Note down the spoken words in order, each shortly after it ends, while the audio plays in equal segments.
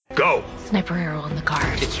Go! Sniper arrow on the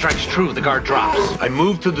guard. It strikes true. The guard drops. I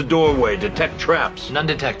move to the doorway, detect traps. None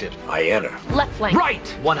detected. I enter. Left flank. Right!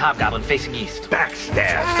 One hobgoblin facing east.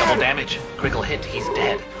 Backstab. Double damage. Critical hit. He's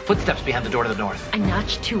dead. Footsteps behind the door to the north. I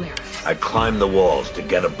notch 2 arrows. I climb the walls to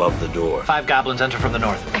get above the door. 5 goblins enter from the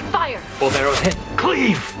north. I fire. Both arrows hit.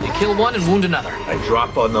 Cleave! You kill one and wound another. I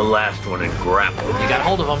drop on the last one and grapple. You got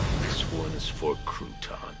hold of him. This one's for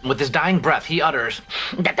Crouton. With his dying breath, he utters,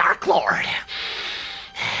 "The Dark Lord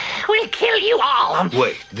will kill you all."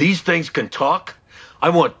 Wait, these things can talk? I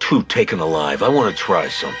want 2 taken alive. I want to try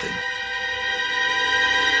something.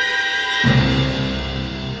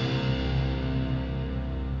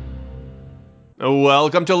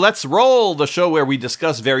 Welcome to Let's Roll, the show where we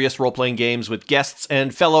discuss various role-playing games with guests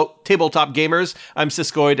and fellow tabletop gamers. I'm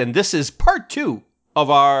Siskoid, and this is part 2 of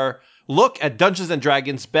our look at Dungeons &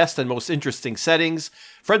 Dragons' best and most interesting settings.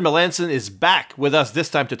 Fred Melanson is back with us this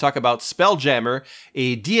time to talk about Spelljammer,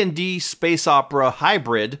 a D&D space opera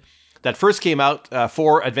hybrid that first came out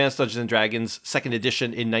for Advanced Dungeons & Dragons 2nd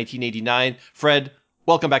edition in 1989. Fred,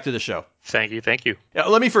 welcome back to the show. Thank you.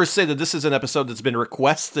 Let me first say that this is an episode that's been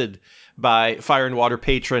requested by Fire and Water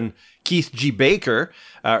patron Keith G. Baker.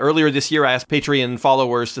 Earlier this year, I asked Patreon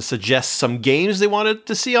followers to suggest some games they wanted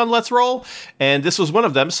to see on Let's Roll, and this was one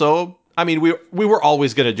of them. So, I mean, we were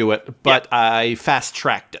always going to do it, but yeah. I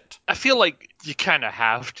fast-tracked it. I feel like you kind of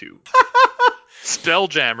have to.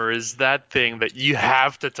 Spelljammer is that thing that you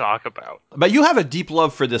have to talk about. But you have a deep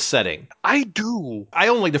love for this setting. I do. I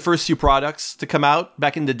own like the first few products to come out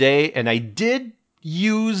back in the day, and I did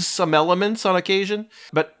use some elements on occasion.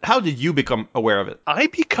 But how did you become aware of it? I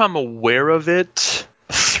become aware of it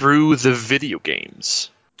through the video games.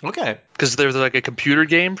 Okay. Because there's like a computer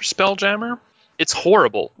game for Spelljammer. It's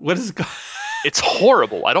horrible. What is it called? It's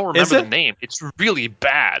horrible. I don't remember the name. It's really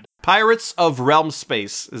bad. Pirates of Realm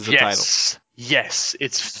Space is the title. Yes,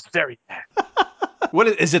 it's very bad. What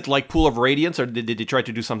is it, like Pool of Radiance, or did they try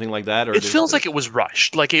to do something like that? Or it feels like it was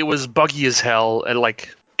rushed. Like it was buggy as hell, and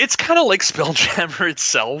like it's kind of like Spelljammer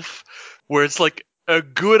itself, where it's like a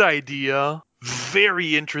good idea,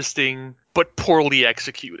 very interesting, but poorly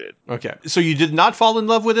executed. Okay, so you did not fall in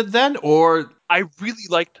love with it then, or? I really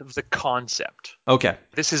liked the concept. Okay.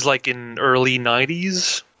 This is like in early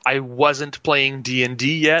 90s. I wasn't playing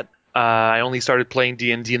D&D yet. I only started playing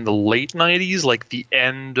D&D in the late 90s, like the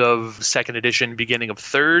end of 2nd edition, beginning of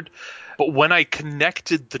 3rd. But when I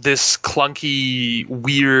connected this clunky,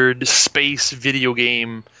 weird space video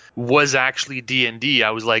game was actually D&D,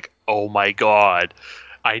 I was like, oh my god,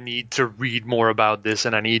 I need to read more about this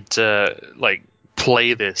and I need to like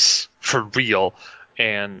play this for real.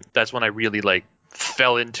 And that's when I really like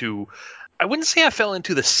fell into, I wouldn't say I fell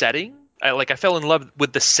into the setting. I fell in love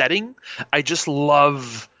with the setting. I just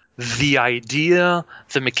love the idea,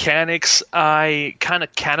 the mechanics. I kind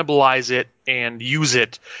of cannibalize it and use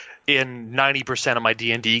it in 90% of my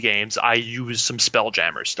D&D games. I use some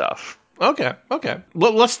Spelljammer stuff. Okay.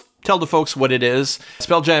 Let's tell the folks what it is.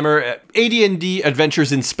 Spelljammer, AD&D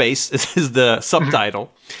Adventures in Space is the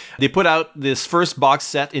subtitle. They put out this first box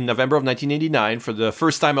set in November of 1989 for the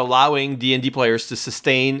first time allowing D&D players to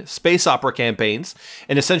sustain space opera campaigns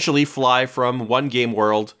and essentially fly from one game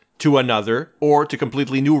world to another, or to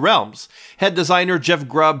completely new realms. Head designer Jeff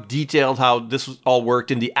Grubb detailed how this all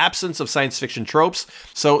worked in the absence of science fiction tropes,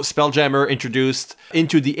 so Spelljammer introduced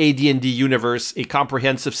into the AD&D universe a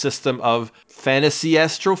comprehensive system of fantasy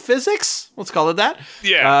astrophysics? Let's call it that.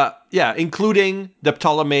 Yeah. Including the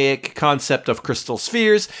Ptolemaic concept of crystal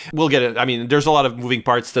spheres. We'll get it. I mean, there's a lot of moving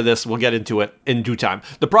parts to this. We'll get into it in due time.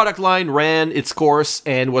 The product line ran its course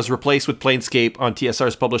and was replaced with Planescape on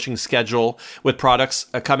TSR's publishing schedule, with products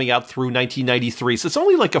coming out through 1993. So it's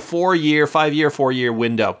only like a 4-year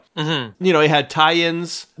window. Mm-hmm. You know, it had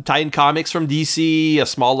tie-in comics from DC, a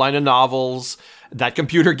small line of novels, that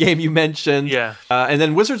computer game you mentioned. Yeah. And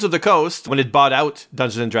then Wizards of the Coast, when it bought out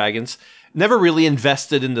Dungeons & Dragons, never really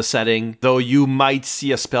invested in the setting, though you might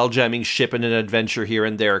see a spelljamming ship in an adventure here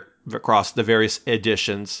and there across the various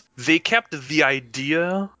editions. They kept the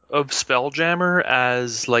idea of Spelljammer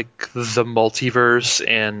as like the multiverse,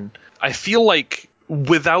 and I feel like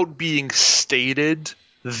without being stated,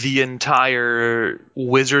 the entire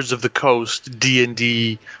Wizards of the Coast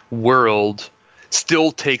D&D world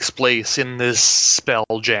still takes place in this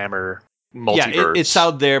Spelljammer multiverse. Yeah, it's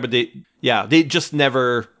out there, but they just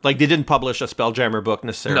never, like, they didn't publish a Spelljammer book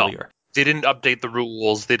necessarily. No, they didn't update the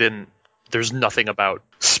rules. There's nothing about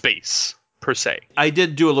space, per se. I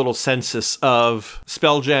did do a little census of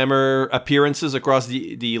Spelljammer appearances across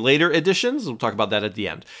the later editions. We'll talk about that at the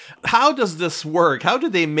end. How does this work? How do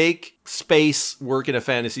they make space work in a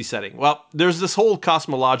fantasy setting? Well, there's this whole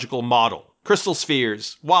cosmological model crystal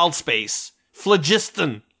spheres, wild space,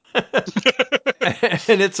 phlogiston.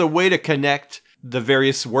 And it's a way to connect the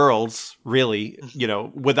various worlds, really,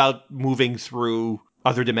 without moving through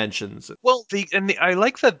other dimensions. Well, I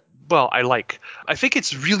like that. Well, I think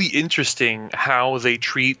it's really interesting how they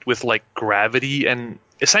treat with like gravity, and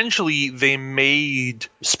essentially they made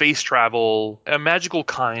space travel a magical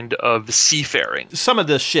kind of seafaring. Some of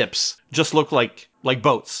the ships just look like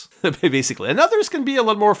boats, basically. And others can be a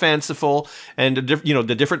little more fanciful. And,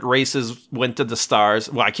 the different races went to the stars.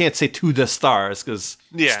 Well, I can't say to the stars because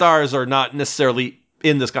stars are not necessarily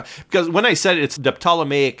in the sky. Because when I said it's the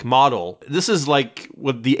Ptolemaic model, this is like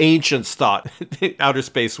what the ancients thought outer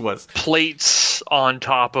space was. Plates on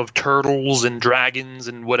top of turtles and dragons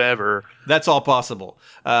and whatever. That's all possible.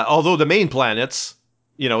 Although the main planets,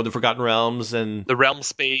 the Forgotten Realms and the realm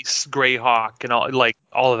space, Greyhawk, and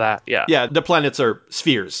all of that. Yeah. Yeah, the planets are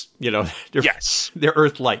spheres, they're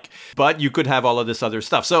Earth-like. But you could have all of this other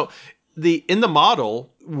stuff. So in the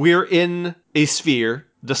model, we're in a sphere.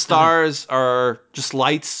 The stars are just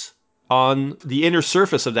lights on the inner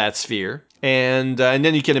surface of that sphere. And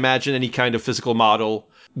then you can imagine any kind of physical model,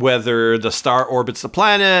 whether the star orbits the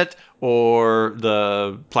planet or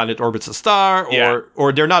the planet orbits a star,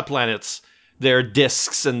 or they're not planets. They're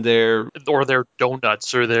discs and they're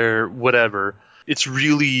donuts or they're whatever. It's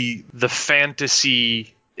really the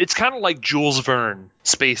fantasy. It's kind of like Jules Verne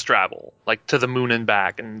space travel, like to the moon and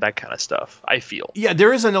back and that kind of stuff, I feel. Yeah,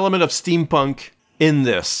 there is an element of steampunk in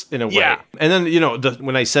this, in a way. Yeah. And then,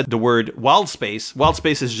 when I said the word wild space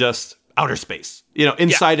is just outer space.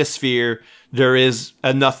 Inside a sphere, there is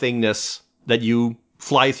a nothingness that you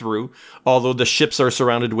fly through, although the ships are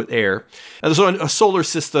surrounded with air. And so a solar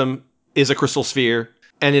system is a crystal sphere,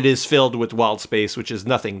 and it is filled with wild space, which is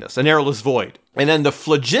nothingness, an airless void. And then the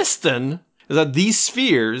phlogiston is that these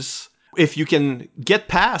spheres, if you can get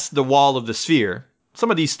past the wall of the sphere,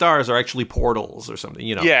 some of these stars are actually portals or something,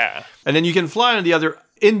 Yeah. And then you can fly on the other,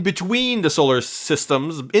 in between the solar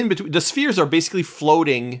systems, the spheres are basically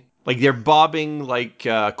floating, like they're bobbing like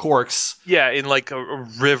corks. Yeah, in like a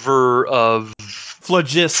river of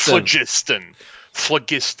Phlogiston.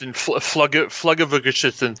 Phlogiston.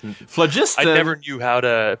 I never knew how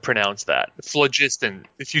to pronounce that. Phlogiston.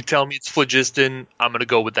 If you tell me it's phlogiston, I'm going to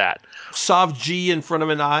go with that. Soft G in front of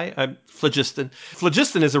an I. Phlogiston.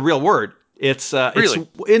 Phlogiston is a real word. It's really?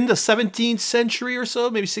 It's in the 17th century or so,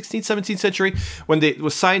 maybe 16th, 17th century, when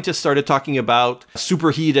scientists started talking about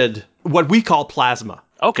superheated, what we call plasma.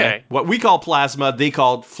 Okay. What we call plasma, they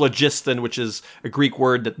called phlogiston, which is a Greek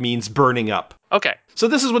word that means burning up. Okay. So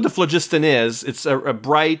this is what the phlogiston is. It's a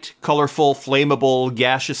bright, colorful, flammable,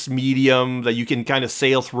 gaseous medium that you can kind of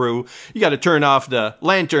sail through. You got to turn off the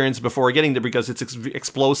lanterns before getting there because it's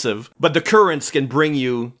explosive. But the currents can bring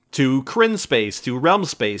you to Kryn space, to realm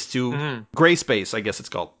space, to gray space, I guess it's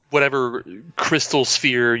called. Whatever crystal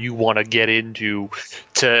sphere you want to get into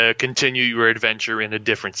to continue your adventure in a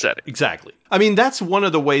different setting. Exactly. I mean, that's one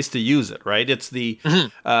of the ways to use it, right? It's the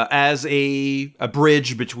as a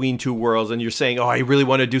bridge between two worlds, and you're saying, oh, I really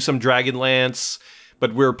want to do some Dragonlance,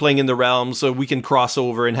 but we're playing in the realm, so we can cross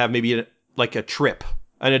over and have maybe a trip,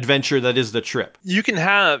 an adventure that is the trip. You can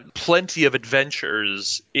have plenty of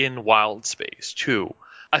adventures in wild space, too.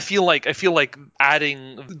 I feel like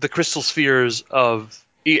adding the crystal spheres of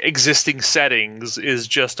existing settings is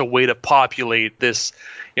just a way to populate this,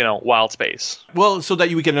 wild space. Well, so that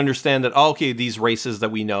we can understand that, okay, these races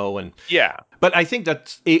that we know, and yeah. But I think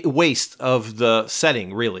that's a waste of the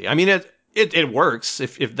setting, really. I mean, it works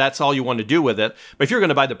if that's all you want to do with it. But if you're going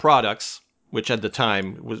to buy the products, which at the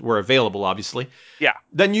time were available, obviously, yeah,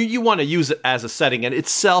 then you want to use it as a setting, and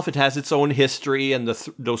itself it has its own history, and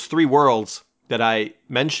those three worlds that I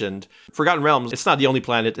mentioned, Forgotten Realms, it's not the only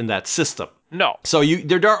planet in that system. No. So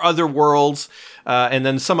there are other worlds, and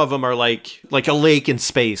then some of them are like a lake in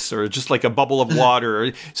space, or just like a bubble of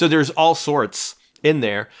water. So there's all sorts in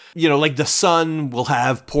there. Like the sun will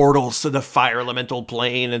have portals to the fire elemental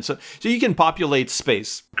plane, and so you can populate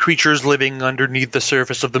space. Creatures living underneath the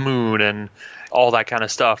surface of the moon and all that kind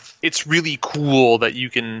of stuff. It's really cool that you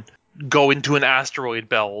can go into an asteroid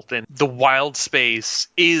belt, and the wild space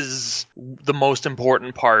is the most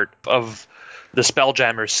important part of the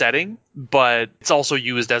Spelljammer setting, but it's also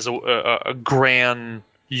used as a grand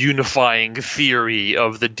unifying theory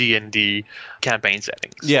of the D&D campaign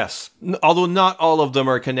settings. Yes, although not all of them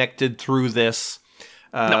are connected through this,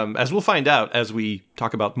 No. as we'll find out as we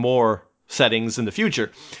talk about more settings in the future.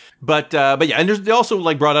 But yeah, and they also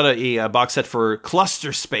brought out a box set for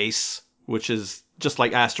Cluster Space, which is just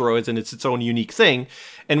like asteroids, and it's its own unique thing.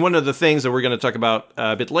 And one of the things that we're going to talk about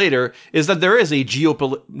a bit later is that there is a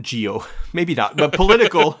maybe not, but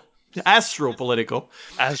political Astropolitical.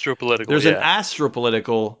 Astropolitical. There's an yeah.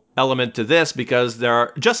 astropolitical element to this because there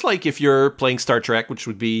are, just like if you're playing Star Trek, which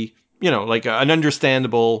would be, like an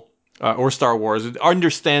understandable, or Star Wars,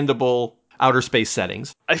 understandable outer space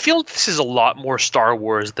settings. I feel this is a lot more Star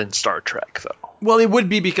Wars than Star Trek, though. Well, it would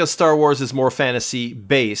be because Star Wars is more fantasy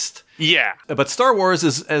based. Yeah. But Star Wars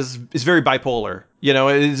is very bipolar.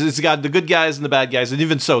 It's got the good guys and the bad guys. And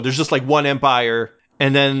even so, there's just like one empire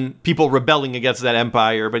and then people rebelling against that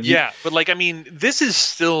empire. But this is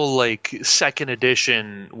still like second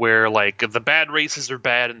edition where like the bad races are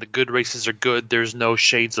bad and the good races are good. There's no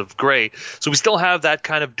shades of gray. So we still have that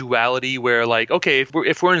kind of duality where like, okay,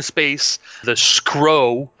 if we're in space, the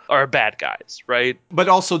Skrull are bad guys, right? But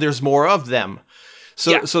also there's more of them.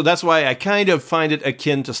 So that's why I kind of find it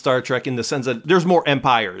akin to Star Trek in the sense that there's more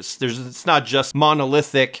empires. It's not just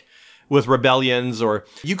monolithic with rebellions, or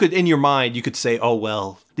you could, in your mind, you could say, oh,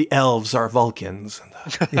 well, the elves are Vulcans.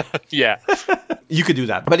 Yeah. You could do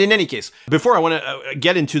that. But in any case, before I want to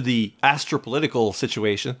get into the astropolitical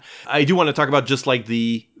situation, I do want to talk about just like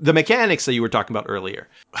the mechanics that you were talking about earlier.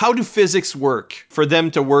 How do physics work for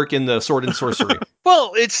them to work in the sword and sorcery?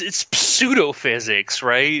 Well, it's pseudo-physics,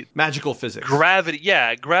 right? Magical physics.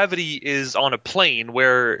 Gravity is on a plane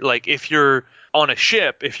where, like, if you're on a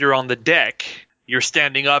ship, if you're on the deck, you're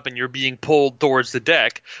standing up and you're being pulled towards the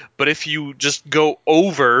deck. But if you just go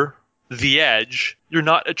over the edge, you're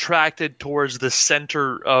not attracted towards the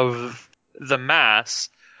center of the mass.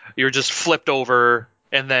 You're just flipped over,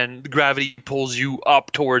 and then gravity pulls you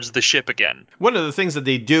up towards the ship again. One of the things that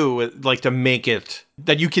they do, like to make it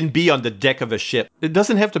that you can be on the deck of a ship, it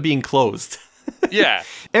doesn't have to be enclosed. Yeah.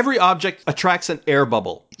 Every object attracts an air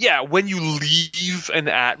bubble. Yeah, when you leave an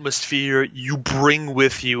atmosphere, you bring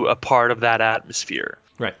with you a part of that atmosphere.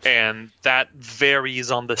 Right. And that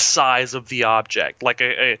varies on the size of the object. Like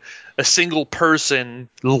a single person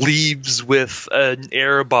leaves with an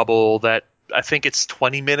air bubble that I think it's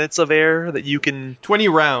 20 minutes of air that you can... 20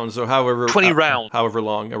 rounds, or however... 20 rounds. However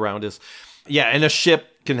long a round is. Yeah, and a ship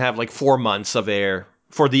can have like 4 months of air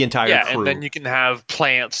for the entire crew. Yeah, and then you can have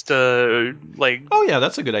plants to, like... Oh, yeah,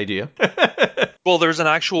 that's a good idea. Well,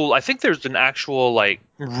 I think there's an actual, like,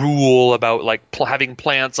 rule about, like, having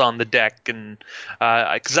plants on the deck, and...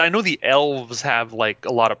 Because I know the elves have, like,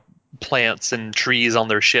 a lot of plants and trees on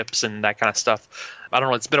their ships and that kind of stuff. I don't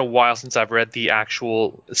know, it's been a while since I've read the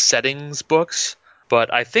actual settings books,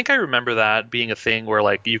 but I think I remember that being a thing where,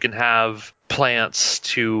 like, you can have plants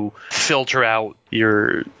to filter out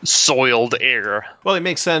your soiled air. Well, it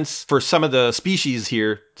makes sense for some of the species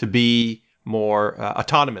here to be more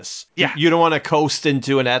autonomous. Yeah. You don't want to coast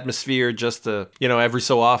into an atmosphere just to, every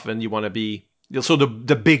so often. You want to be... So the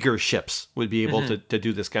bigger ships would be able to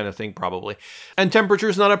do this kind of thing, probably. And temperature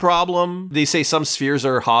is not a problem. They say some spheres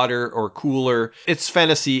are hotter or cooler. It's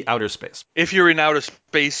fantasy outer space. If you're in outer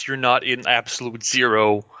space, you're not in absolute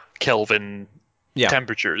 0 Kelvin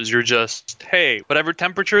temperatures. You're just, hey, whatever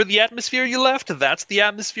temperature of the atmosphere you left, that's the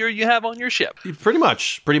atmosphere you have on your ship. Pretty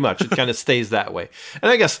much. It kind of stays that way. And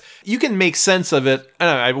I guess you can make sense of it.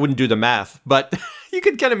 I wouldn't do the math, but... You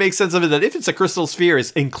could kind of make sense of it that if it's a crystal sphere,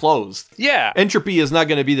 it's enclosed. Yeah. Entropy is not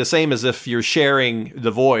going to be the same as if you're sharing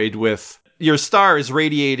the void with... Your star is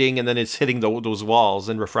radiating and then it's hitting those walls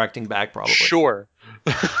and refracting back, probably. Sure.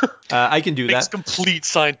 I can do that. Makes complete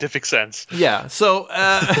scientific sense. Yeah, so...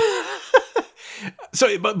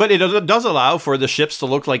 But it does allow for the ships to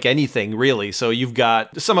look like anything, really. So you've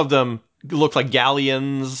got... Some of them look like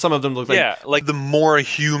galleons. Some of them look like... Yeah, like the more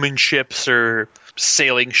human ships are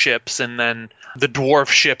sailing ships, and then the dwarf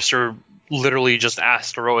ships are literally just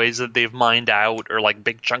asteroids that they've mined out, or like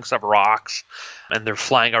big chunks of rocks, and they're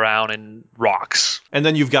flying around in rocks. And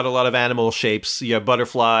then you've got a lot of animal shapes. You have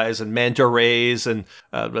butterflies and manta rays and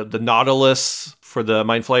the nautilus for the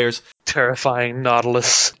mind flayers. Terrifying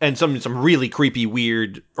nautilus. And some really creepy,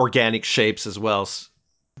 weird organic shapes as well.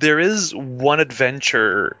 There is one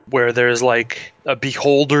adventure where there's like a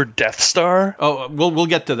beholder Death Star. Oh, we'll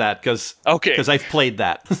get to that because I've played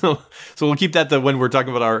that. So we'll keep that when we're talking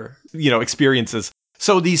about our experiences.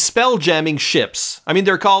 So these spell jamming ships. I mean,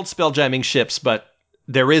 they're called spell jamming ships, but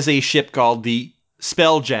there is a ship called the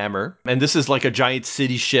Spelljammer, and this is like a giant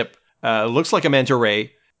city ship. Looks like a manta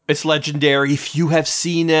ray. It's legendary. If you have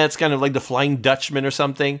seen it, it's kind of like the Flying Dutchman or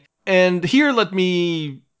something. And here, let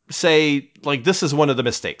me say, like, this is one of the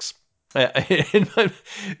mistakes that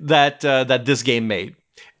this game made,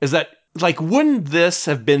 is that, like, wouldn't this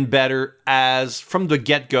have been better as, from the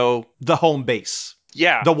get-go, the home base?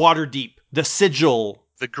 Yeah. The Waterdeep, the Sigil.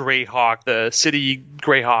 The Greyhawk, the city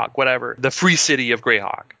Greyhawk, whatever. The free city of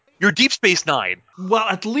Greyhawk. Your Deep Space Nine. Well,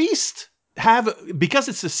 at least because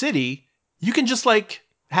it's a city, you can just, like,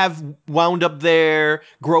 have wound up there,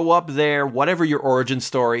 grow up there, whatever your origin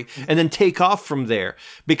story, and then take off from there.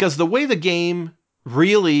 Because the way the game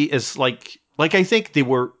really is like I think they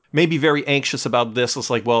were maybe very anxious about this. It's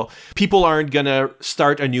like, well, people aren't going to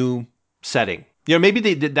start a new setting. Maybe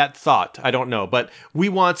they did that thought. I don't know. But we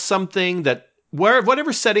want something that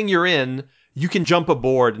whatever setting you're in, you can jump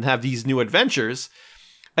aboard and have these new adventures.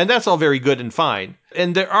 And that's all very good and fine.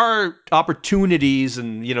 And there are opportunities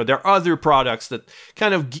and, there are other products that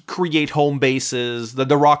kind of create home bases,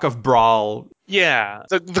 the Rock of Brawl. Yeah,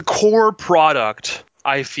 the core product,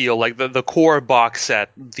 I feel like the core box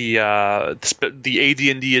set, the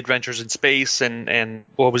AD&D Adventures in Space, and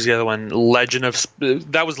what was the other one? Legend of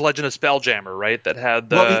Spelljammer, right? That had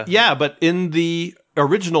the... Well, yeah, but in the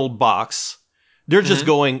original box... They're just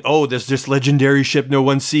going, oh, there's this legendary ship no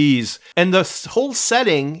one sees. And the whole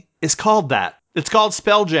setting is called that. It's called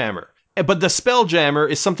Spelljammer. But the Spelljammer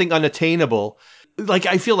is something unattainable. Like,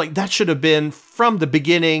 I feel like that should have been from the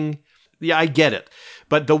beginning. Yeah, I get it.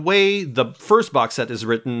 But the way the first box set is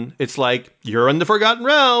written, it's like, you're in the Forgotten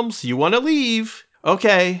Realms. You want to leave.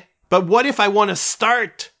 Okay. But what if I want to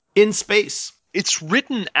start in space? It's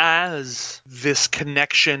written as this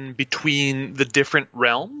connection between the different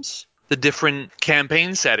realms, the different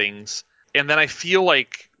campaign settings. And then I feel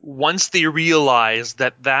like once they realized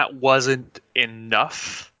that wasn't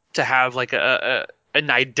enough to have like an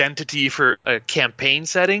identity for a campaign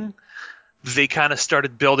setting, they kind of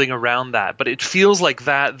started building around that. But it feels like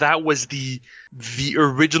that was the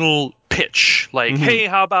original pitch. Like, hey,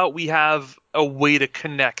 how about we have a way to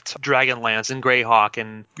connect Dragonlance and Greyhawk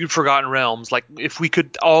and Forgotten Realms? Like, if we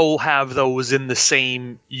could all have those in the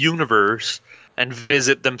same universe and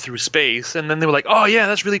visit them through space. And then they were like, oh yeah,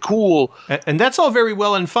 that's really cool. And that's all very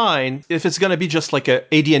well and fine if it's going to be just like a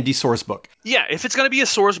AD&D source book. Yeah, if it's going to be a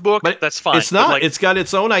source book, but that's fine. It's not. It's got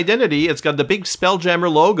its own identity. It's got the big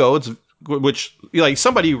Spelljammer logo, which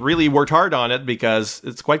somebody really worked hard on it because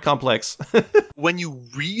it's quite complex. When you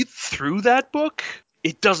read through that book,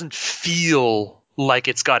 it doesn't feel like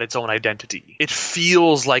it's got its own identity. It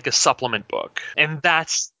feels like a supplement book. And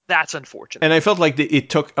that's unfortunate. And I felt like it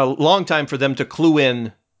took a long time for them to clue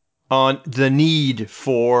in on the need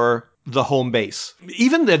for the home base.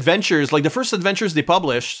 Even the adventures, like the first adventures they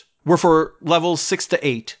published, were for levels 6 to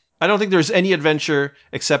 8. I don't think there's any adventure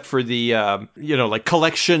except for the,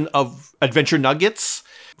 collection of adventure nuggets.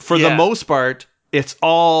 For the most part, it's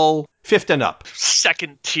all 5th and up.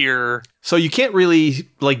 Second tier. So you can't really,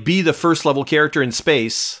 be the first level character in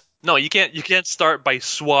space. No, you can't start by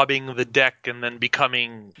swabbing the deck and then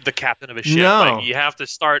becoming the captain of a ship. No. You have to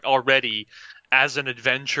start already as an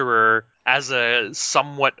adventurer, as a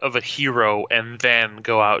somewhat of a hero, and then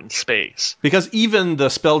go out in space. Because even the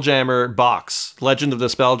Spelljammer box, Legend of the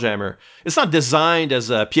Spelljammer, it's not designed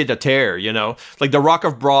as a pied-à-terre, Like the Rock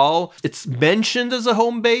of Brawl, it's mentioned as a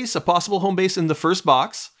home base, a possible home base in the first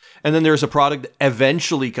box. And then there's a product that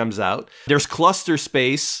eventually comes out. There's Cluster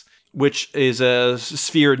Space, which is a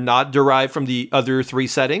sphere not derived from the other 3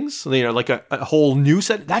 settings, like a whole new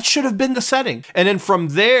set. That should have been the setting. And then from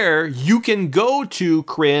there, you can go to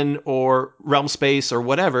Krynn or Realm Space or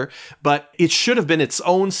whatever, but it should have been its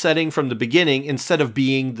own setting from the beginning instead of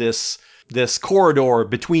being this corridor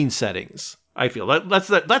between settings. I feel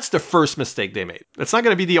that's the first mistake they made. It's not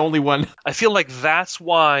going to be the only one. I feel like that's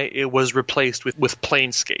why it was replaced with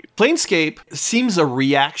Planescape. Planescape seems a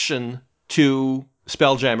reaction to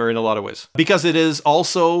Spelljammer in a lot of ways, because it is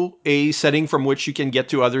also a setting from which you can get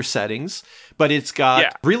to other settings, but it's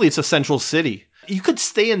got really, it's a central city. You could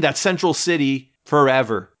stay in that central city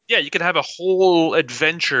forever. Yeah, you could have a whole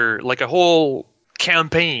adventure, like a whole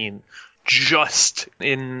campaign, just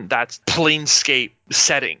in that Planescape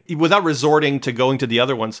setting without resorting to going to the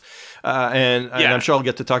other ones. And I'm sure I'll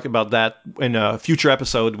get to talk about that in a future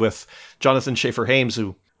episode with Jonathan Schaefer-Hames,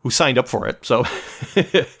 who signed up for it. So,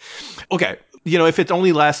 okay. If it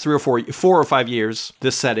only lasts 4 or 5 years,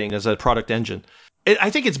 this setting as a product engine,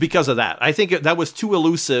 I think it's because of that. I think that was too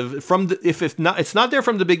elusive. It's not there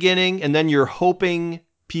from the beginning, and then you're hoping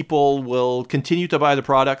people will continue to buy the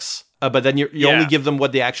products, but then you only give them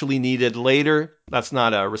what they actually needed later. That's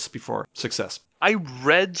not a recipe for success. I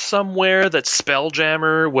read somewhere that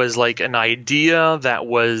Spelljammer was like an idea that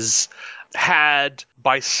was had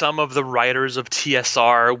by some of the writers of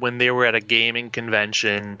TSR when they were at a gaming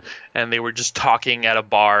convention and they were just talking at a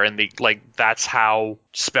bar, and that's how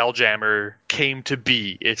Spelljammer came to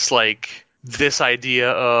be. It's like this idea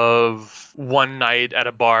of one night at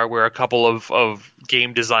a bar where a couple of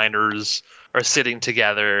game designers are sitting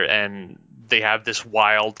together and they have this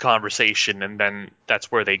wild conversation, and then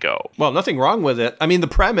that's where they go. Well, nothing wrong with it. I mean, the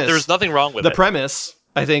premise... There's nothing wrong with it. The premise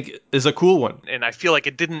I think, is a cool one. And I feel like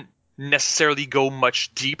it didn't necessarily go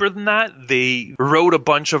much deeper than that. They wrote a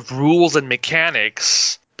bunch of rules and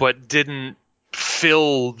mechanics, but didn't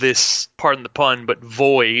fill this, pardon the pun, but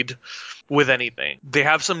void with anything. They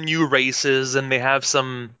have some new races and they have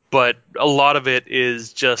some, but a lot of it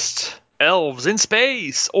is just elves in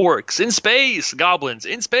space, orcs in space, goblins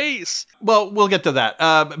in space. Well, we'll get to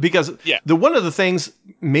that because Yeah. one of the things,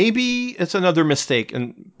 maybe it's another mistake,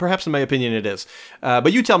 and perhaps in my opinion it is,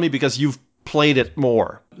 but you tell me because you've played it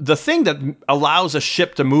more. The thing that allows a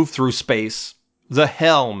ship to move through space, the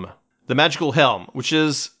helm, the magical helm, which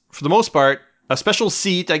is, for the most part, a special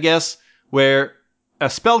seat, I guess, where a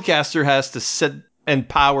spellcaster has to sit and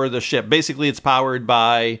power the ship. Basically, it's powered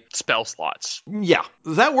by... Spell slots. Yeah.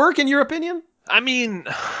 Does that work in your opinion? I mean,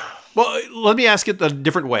 Well, let me ask it a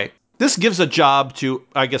different way. This gives a job to,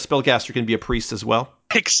 I guess, spellcaster can be a priest as well.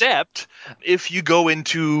 except if you go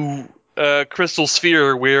into a crystal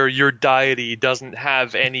sphere where your deity doesn't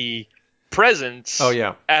have any presence Oh,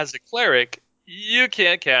 yeah. as a cleric, you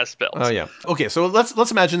can't cast spells. Oh, yeah. Okay, so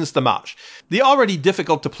let's imagine it's the Mage. The already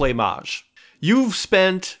difficult to play Mage. You've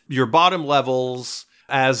spent your bottom levels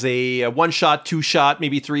as a one-shot, two-shot,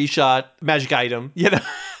 maybe three-shot magic item, you know?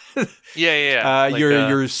 Yeah.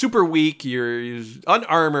 You're super weak, you're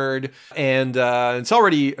unarmored, and it's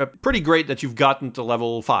already pretty great that you've gotten to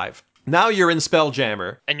level 5. Now you're in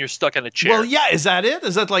Spelljammer. and you're stuck in a chair. Well, yeah, is that it?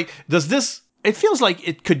 Is that like, does this... It feels like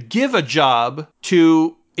it could give a job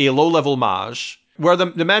to a low-level mage, where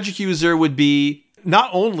the magic user would be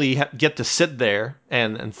not only get to sit there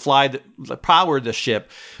and fly power the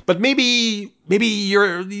ship, but maybe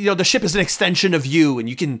the ship is an extension of you,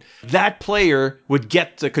 and that player would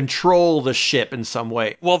get to control the ship in some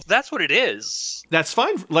way. Well, that's what it is. That's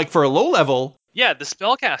fine. Like for a low level, Yeah, the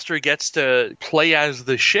spellcaster gets to play as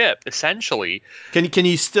the ship, essentially. can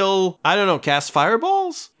he still, I don't know, cast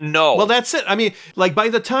fireballs? No. Well, that's it. I mean, like by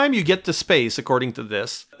the time you get to space, according to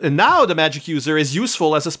this, and now the magic user is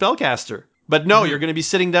useful as a spellcaster. But no, you're going to be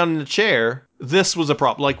sitting down in a chair. This was a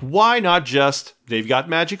problem. Like, why not just, they've got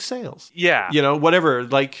magic sails? Yeah. You know, whatever.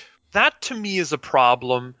 Like, That to me is a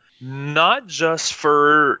problem, not just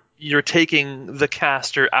for you're taking the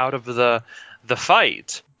caster out of the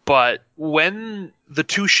fight, but when the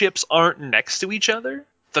two ships aren't next to each other,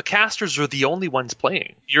 the casters are the only ones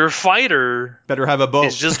playing. Your fighter better have a boat.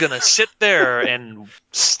 is just going to sit there and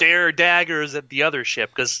stare daggers at the other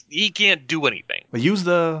ship because he can't do anything. Use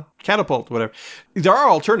the catapult, whatever. There are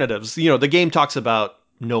alternatives. You know, the game talks about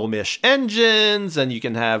gnomish engines, and you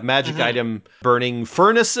can have magic item burning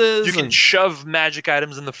furnaces. You can shove magic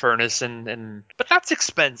items in the furnace, but that's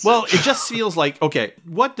expensive. Well, it just feels like, okay,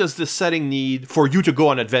 what does this setting need for you to go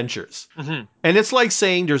on adventures? Mm-hmm. And it's like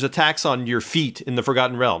saying there's a tax on your feet in the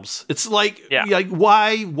Forgotten Realms. It's like,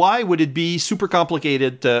 why would it be super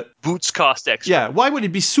complicated to... Boots cost extra. Yeah, why would it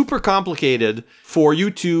be super complicated for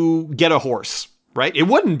you to get a horse, right? It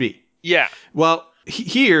wouldn't be. Yeah. Well,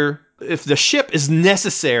 here, if the ship is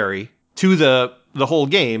necessary to the whole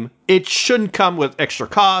game, it shouldn't come with extra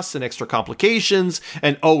costs and extra complications.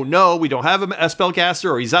 And oh no, we don't have a spellcaster,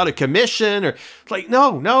 or he's out of commission, or like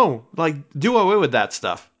no, like do away with that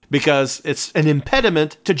stuff because it's an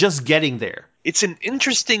impediment to just getting there. It's an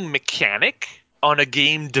interesting mechanic on a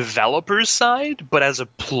game developer's side, but as a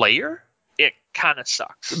player, it kind of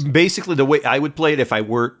sucks. Basically, the way I would play it I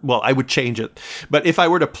would change it. But if I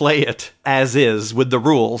were to play it as is with the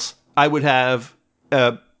rules, I would have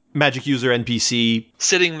a magic user NPC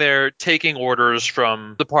sitting there taking orders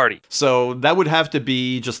from the party. So that would have to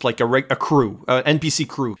be just like a crew, an NPC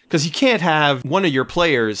crew. Because you can't have one of your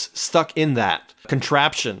players stuck in that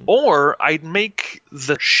contraption. Or I'd make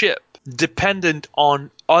the ship dependent on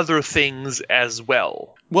other things as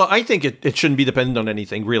well. Well, I think it shouldn't be dependent on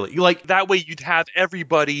anything, really. Like that way you'd have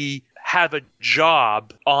everybody have a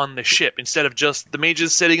job on the ship instead of just the mage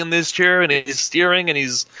is sitting in this chair and he's steering and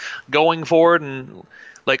he's going forward and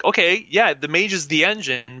like, okay, yeah, the mage is the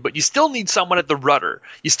engine, but you still need someone at the rudder.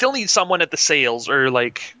 You still need someone at the sails, or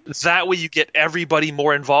like that way you get everybody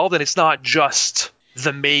more involved and it's not just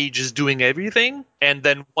the mage is doing everything. And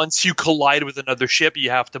then once you collide with another ship, you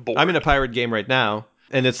have to board. I'm in a pirate game right now.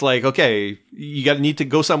 And it's like, okay, you need to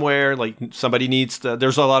go somewhere. Like somebody needs to,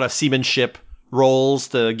 there's a lot of seamanship rolls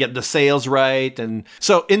to get the sails right. And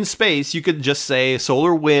so in space, you could just say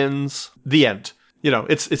solar winds, the end. You know,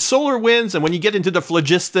 it's solar winds. And when you get into the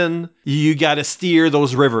phlogiston, you got to steer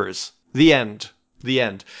those rivers. The end. The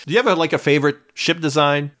end. Do you have a favorite ship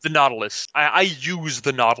design? The Nautilus. I use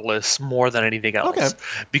the Nautilus more than anything else. Okay.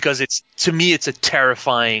 Because to me, it's a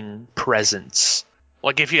terrifying presence.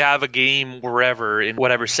 Like if you have a game wherever, in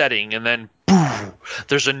whatever setting, and then boom,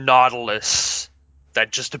 there's a Nautilus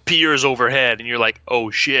that just appears overhead, and you're like,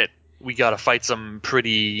 oh shit, we gotta fight some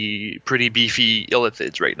pretty beefy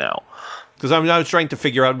illithids right now. Because I was trying to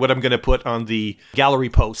figure out what I'm going to put on the gallery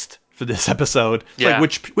post for this episode. It's Yeah.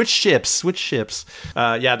 like, which ships?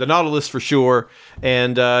 Yeah, the Nautilus for sure.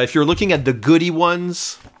 And if you're looking at the goody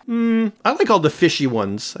ones, I like all the fishy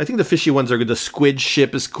ones. I think the fishy ones are good. The squid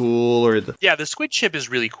ship is cool, or Yeah, the squid ship is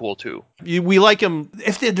really cool too. we like them.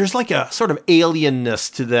 If there's like a sort of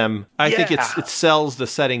alienness to them, I think Yeah. it sells the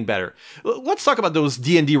setting better. Let's talk about those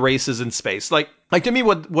D&D races in space. Like to me,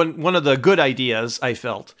 one of the good ideas I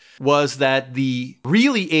felt was that the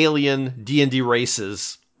really alien D&D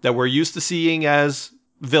races that we're used to seeing as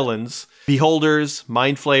villains, beholders,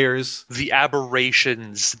 mind flayers, The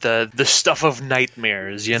aberrations, the stuff of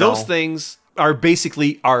nightmares, you those know. things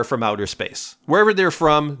are from outer space. Wherever they're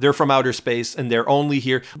from outer space, and they're only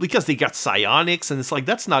here because they got psionics, and it's like,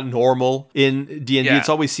 that's not normal in D&D. Yeah. It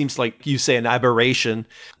always seems like, you say, an aberration.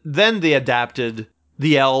 Then they adapted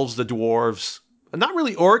the elves, the dwarves, not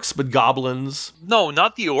really orcs, but goblins. No,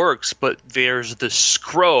 not the orcs, but there's the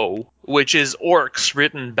Skro, which is orcs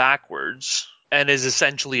written backwards, and is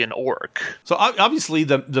essentially an orc. So obviously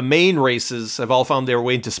the main races have all found their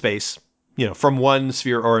way into space, from one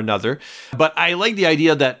sphere or another. But I like the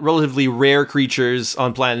idea that relatively rare creatures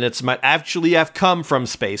on planets might actually have come from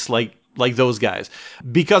space, like those guys,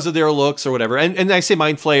 because of their looks or whatever. And I say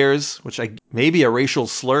mind flayers, which may be a racial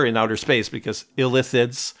slur in outer space, because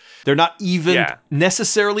illithids, they're not even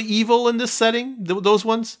necessarily evil in this setting, those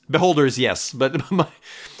ones. Beholders, yes, but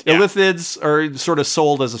illithids are sort of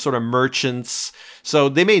sold as a sort of merchants, so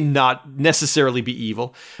they may not necessarily be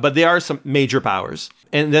evil, but they are some major powers.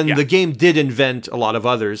 And then the game did invent a lot of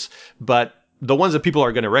others, but the ones that people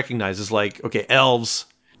are going to recognize is like, okay, elves,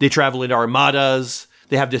 they travel in armadas,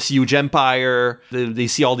 they have this huge empire, they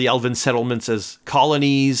see all the elven settlements as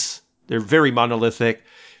colonies, they're very monolithic.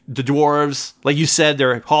 The dwarves, like you said,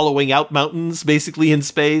 they're hollowing out mountains basically in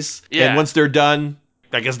space. Yeah. And once they're done,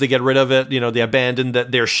 I guess they get rid of it. They abandon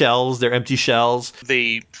their shells, their empty shells.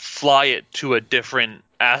 They fly it to a different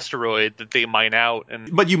asteroid that they mine out.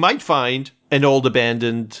 But you might find an old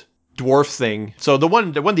abandoned dwarf thing. So the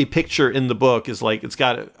one they picture in the book is like, it's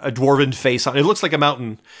got a dwarven face on it. It looks like a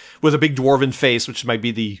mountain with a big dwarven face, which might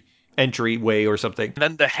be the entryway or something. And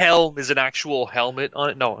then the helm is an actual helmet on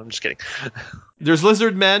it. No, I'm just kidding. There's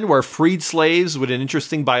lizard men, who are freed slaves with an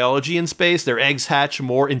interesting biology in space. Their eggs hatch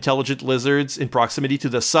more intelligent lizards in proximity to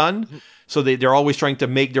the sun. So they're always trying to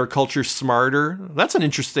make their culture smarter. That's an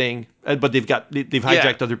interesting, but they've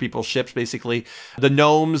hijacked other people's ships, basically. The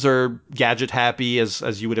gnomes are gadget happy,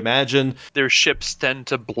 as you would imagine. Their ships tend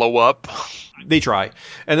to blow up. They try.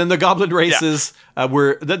 And then the goblin races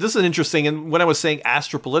this is an interesting, and when I was saying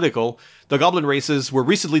astropolitical, the goblin races were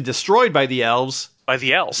recently destroyed by the elves. By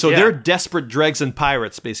the elves. So they're desperate dregs and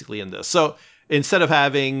pirates, basically, in this. So instead of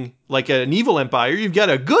having like an evil empire, you've got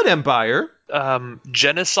a good empire.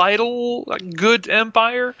 Genocidal good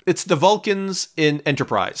empire. It's the Vulcans in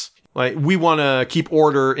Enterprise. Like, we want to keep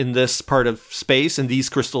order in this part of space, in these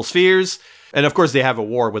crystal spheres. And of course, they have a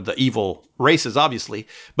war with the evil races, obviously,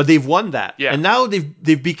 but they've won that. Yeah. And now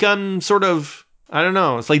they've become sort of, I don't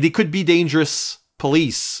know, it's like they could be dangerous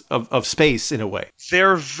police of space in a way.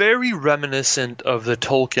 They're very reminiscent of the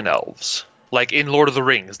Tolkien elves. Like in Lord of the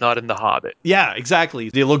Rings, not in The Hobbit. Yeah, exactly.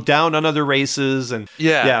 They look down on other races, and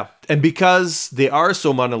Yeah. And because they are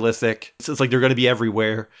so monolithic, it's like they're going to be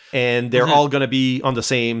everywhere, and they're all going to be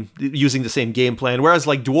using the same game plan. Whereas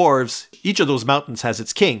like dwarves, each of those mountains has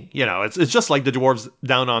its king. It's just like the dwarves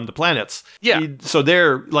down on the planets. Yeah. So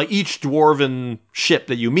they're like, each dwarven ship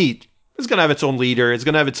that you meet is going to have its own leader. It's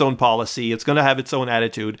going to have its own policy. It's going to have its own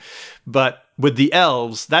attitude. But with the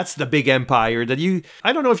elves, that's the big empire that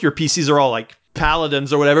I don't know if your PCs are all like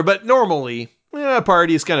paladins or whatever, but normally a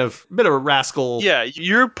party is kind of a bit of a rascal. Yeah,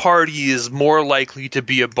 your party is more likely to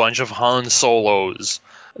be a bunch of Han Solos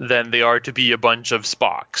than they are to be a bunch of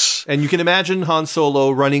Spocks. And you can imagine Han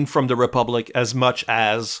Solo running from the Republic as much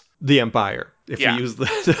as the Empire, if you use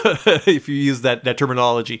if you use that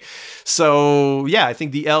terminology. So yeah, I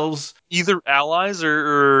think the elves, either allies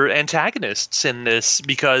or antagonists in this,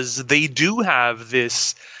 because they do have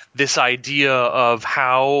this idea of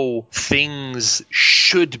how things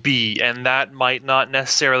should be, and that might not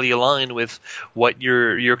necessarily align with what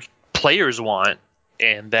your players want.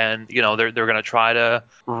 And then, they're going to try to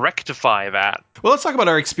rectify that. Well, let's talk about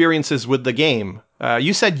our experiences with the game.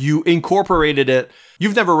 You said you incorporated it.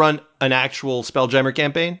 You've never run an actual Spelljammer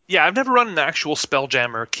campaign? Yeah, I've never run an actual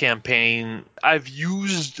Spelljammer campaign. I've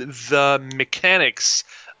used the mechanics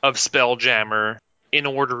of Spelljammer in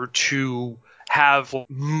order to have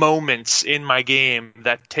moments in my game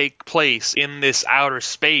that take place in this outer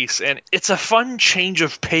space, and it's a fun change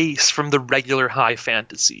of pace from the regular high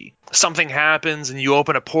fantasy. Something happens and you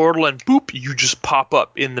open a portal and boop, you just pop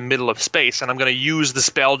up in the middle of space, and I'm going to use the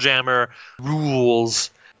Spelljammer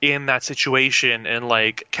rules in that situation, and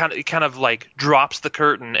like kind of like drops the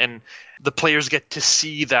curtain, and the players get to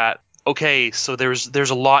see that, okay, so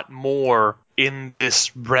there's a lot more in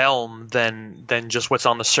this realm than just what's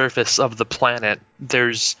on the surface of the planet.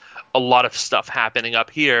 There's a lot of stuff happening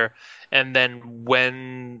up here. And then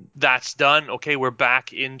when that's done, okay, we're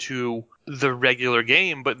back into the regular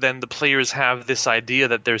game, but then the players have this idea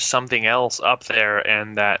that there's something else up there,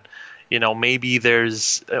 and that, you know, maybe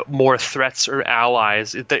there's more threats or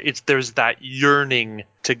allies. There's that yearning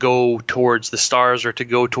to go towards the stars or to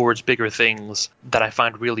go towards bigger things that I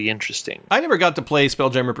find really interesting. I never got to play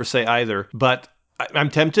Spelljammer per se either, but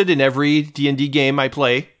I'm tempted in every D&D game I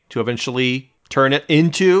play to eventually turn it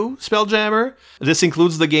into Spelljammer. This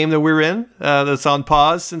includes the game that we're in that's on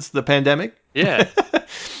pause since the pandemic. Yeah.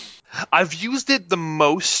 I've used it the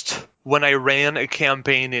most when I ran a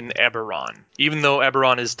campaign in Eberron, even though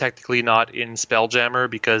Eberron is technically not in Spelljammer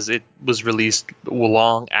because it was released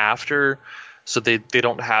long after, so they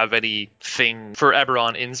don't have anything for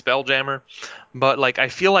Eberron in Spelljammer. But like, I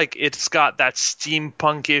feel like it's got that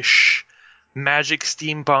steampunkish, magic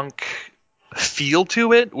steampunk feel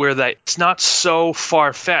to it, where that it's not so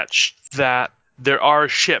far-fetched that there are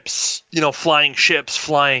ships, you know, flying ships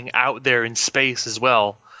flying out there in space as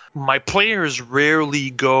well. My players rarely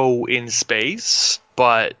go in space,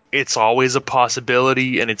 but it's always a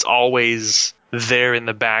possibility, and it's always there in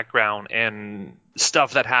the background, and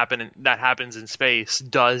stuff that happens in space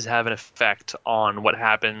does have an effect on what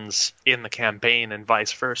happens in the campaign and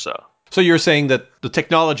vice versa. So you're saying that the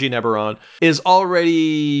technology in Eberron is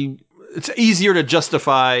already, it's easier to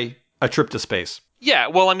justify a trip to space. Yeah,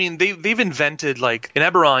 well, I mean, they've invented, like, in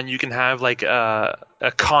Eberron, you can have, like, a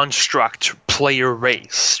construct player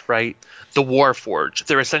race, right? The Warforged.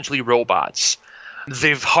 They're essentially robots.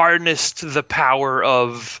 They've harnessed the power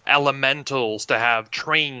of elementals to have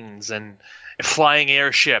trains and flying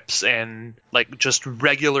airships and, like, just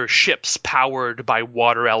regular ships powered by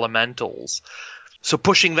water elementals. So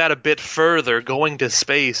pushing that a bit further, going to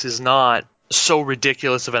space is not so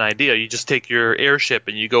ridiculous of an idea. You just take your airship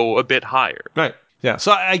and you go a bit higher. Right. Yeah,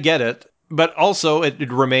 so I get it. But also,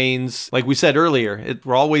 it remains, like we said earlier,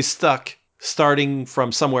 we're always stuck starting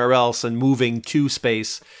from somewhere else and moving to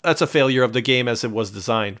space. That's a failure of the game as it was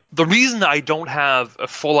designed. The reason I don't have a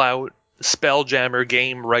full-out Spelljammer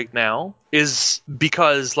game right now is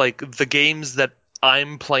because, like, the games that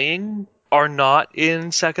I'm playing are not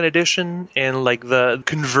in second edition, and like the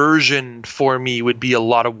conversion for me would be a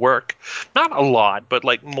lot of work. Not a lot, but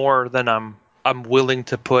like more than I'm willing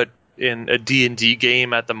to put in a D&D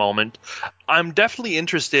game at the moment. I'm definitely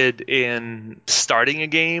interested in starting a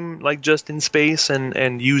game like just in space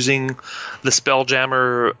and using the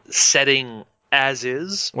Spelljammer setting as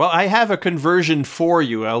is. Well, I have a conversion for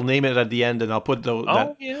you. I'll name it at the end, and I'll put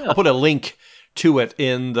I'll put a link to it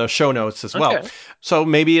in the show notes as well. Okay. So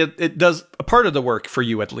maybe it does a part of the work for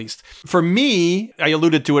you at least. For me, I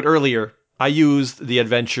alluded to it earlier. I used the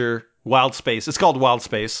adventure Wild Space. It's called Wild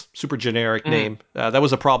Space. Super generic name. That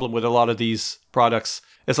was a problem with a lot of these products.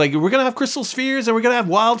 It's like, we're going to have Crystal Spheres and we're going to have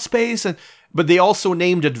Wild Space, but they also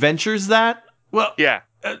named adventures that. Well, Yeah.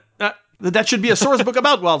 That should be a source book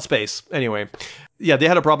about Wild Space. Anyway, yeah, they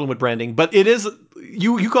had a problem with branding, but it is,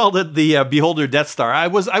 you called it the Beholder Death Star. I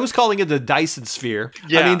was calling it the Dyson Sphere.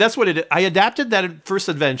 Yeah. I mean, that's what it is. I adapted that first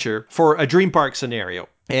adventure for a Dream Park scenario.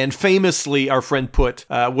 And famously, our friend Put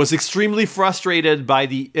was extremely frustrated by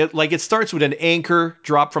it starts with an anchor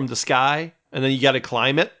drop from the sky, and then you got to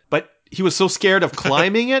climb it. But he was so scared of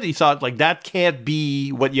climbing it, he thought, like, that can't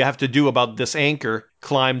be what you have to do about this anchor,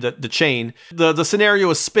 climb the chain. The scenario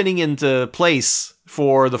was spinning into place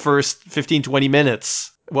for the first 15, 20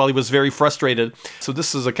 minutes while he was very frustrated. So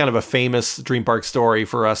this is a kind of a famous Dream Park story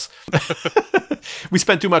for us. We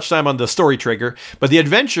spent too much time on the story trigger. But the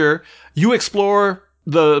adventure, you explore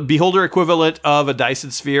the Beholder equivalent of a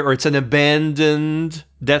Dyson Sphere, or it's an abandoned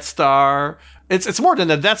Death Star. It's more than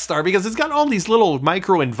a Death Star because it's got all these little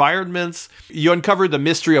micro environments. You uncover the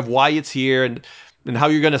mystery of why it's here and how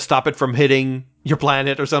you're going to stop it from hitting your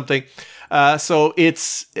planet or something. So it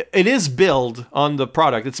is billed on the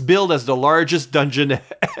product. It's billed as the largest dungeon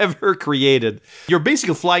ever created. You're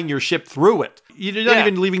basically flying your ship through it. You're not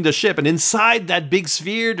even leaving the ship. And inside that big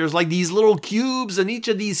sphere, there's like these little cubes, and each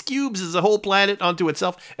of these cubes is a whole planet unto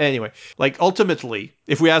itself. Anyway, like ultimately,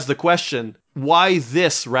 if we ask the question, why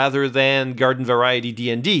this rather than garden variety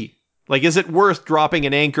D&D? Like, is it worth dropping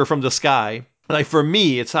an anchor from the sky Like for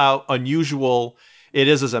me, it's how unusual it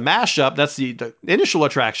is as a mashup. That's the initial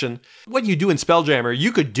attraction. What you do in Spelljammer,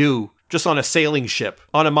 you could do just on a sailing ship,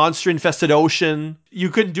 on a monster-infested ocean. You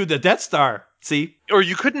couldn't do the Death Star, see? Or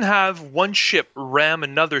you couldn't have one ship ram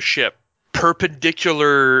another ship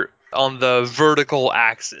perpendicular on the vertical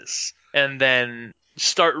axis, and then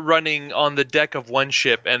start running on the deck of one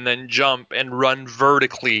ship and then jump and run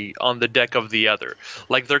vertically on the deck of the other.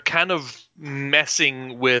 Like, they're kind of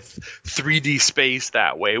messing with 3D space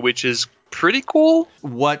that way, which is pretty cool.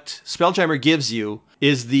 What Spelljammer gives you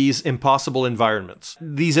is these impossible environments.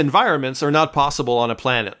 These environments are not possible on a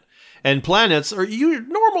planet. And planets are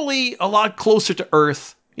normally a lot closer to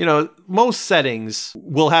Earth. You know, most settings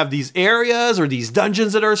will have these areas or these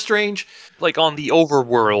dungeons that are strange. Like on the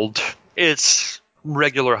overworld, it's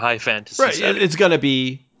regular high fantasy Right, setting. it's going to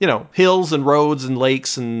be, you know, hills and roads and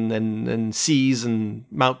lakes and seas and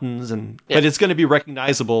mountains, but it's going to be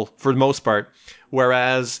recognizable for the most part.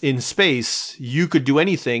 Whereas in space, you could do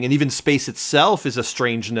anything, and even space itself is a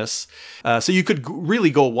strangeness. So you could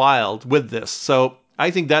really go wild with this. So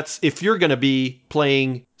I think that's, if you're going to be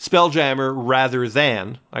playing Spelljammer rather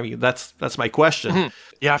than, I mean, that's my question.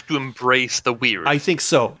 You have to embrace the weird. I think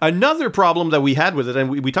so. Another problem that we had with it, and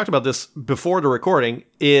we talked about this before the recording,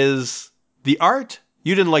 is the art.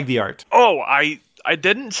 You didn't like the art. Oh, I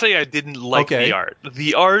didn't say I didn't like the art.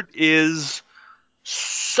 The art is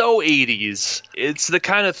so 80s. It's the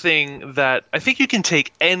kind of thing that I think you can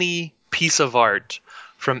take any piece of art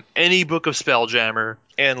from any book of Spelljammer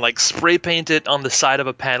and like spray paint it on the side of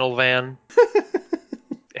a panel van.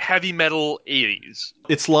 Heavy metal 80s.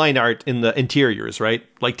 It's line art in the interiors, right?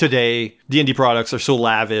 Like today, D&D products are so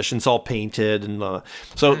lavish and it's all painted. And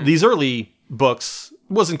so these early books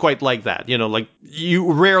wasn't quite like that. You know, like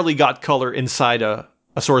you rarely got color inside a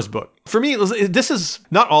source book. For me, this is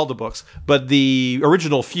not all the books, but the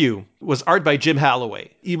original few was art by Jim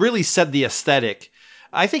Halloway. He really set the aesthetic.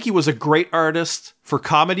 I think he was a great artist for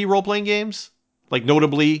comedy role-playing games. Like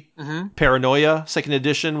notably, Paranoia, second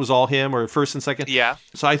edition was all him, or first and second. Yeah.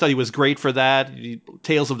 So I thought he was great for that.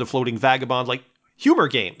 Tales of the Floating Vagabond, like humor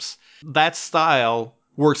games. That style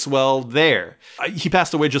works well there. He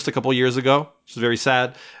passed away just a couple years ago, which is very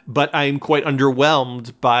sad. But I'm quite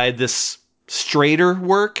underwhelmed by this straighter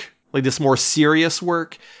work, like this more serious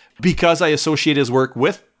work, because I associate his work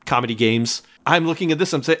with comedy games. I'm looking at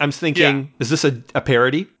this, I'm thinking, is this a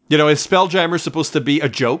parody? You know, is Spelljammer supposed to be a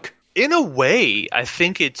joke? In a way, I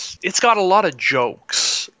think it's got a lot of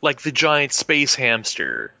jokes, like the giant space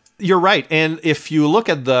hamster. You're right. And if you look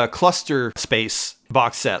at the Cluster Space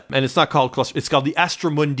box set, and it's not called Cluster, it's called the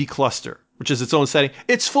Astromundi Cluster, which is its own setting.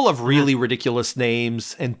 It's full of really ridiculous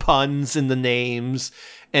names and puns in the names,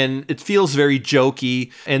 and it feels very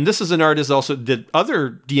jokey. And this is an artist also did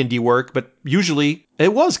other D&D work, but usually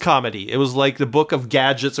it was comedy. It was like the Book of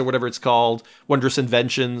Gadgets or whatever it's called, Wondrous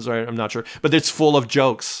Inventions, or I'm not sure. But it's full of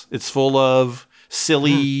jokes. It's full of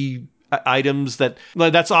silly items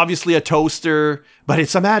that's obviously a toaster, but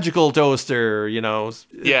it's a magical toaster, you know,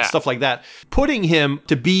 stuff like that. Putting him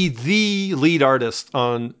to be the lead artist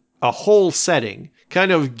on a whole setting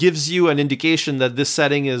kind of gives you an indication that this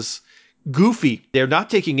setting is goofy. They're not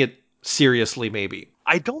taking it seriously, maybe.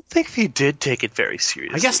 I don't think they did take it very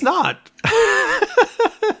seriously. I guess not.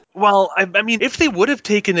 Well, I mean, if they would have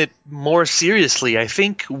taken it more seriously, I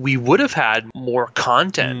think we would have had more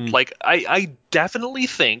content. Like, I definitely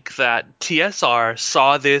think that TSR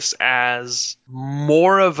saw this as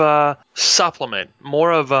more of a supplement,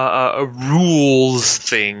 more of a rules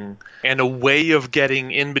thing, and a way of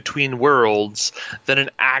getting in between worlds than an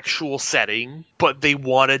actual setting. But they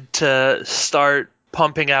wanted to start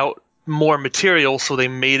pumping out more material, so they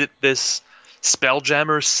made it this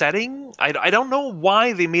Spelljammer setting. I don't know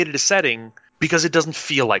why they made it a setting, because it doesn't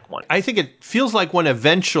feel like one. I think it feels like one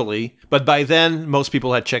eventually, but by then most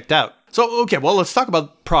people had checked out. So, okay, well, let's talk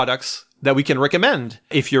about products that we can recommend.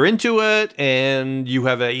 If you're into it and you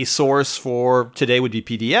have a source for, today would be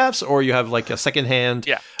PDFs, or you have like a secondhand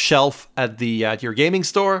shelf at your gaming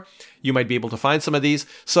store, you might be able to find some of these.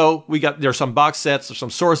 So there's some box sets, there's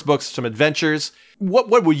some source books, some adventures. What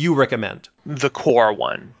would you recommend? The core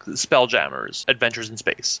one, Spelljammer's Adventures in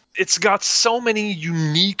Space. It's got so many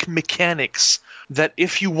unique mechanics that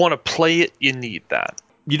if you want to play it, you need that.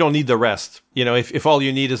 You don't need the rest. You know, if all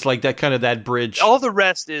you need is like that bridge. All the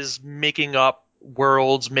rest is making up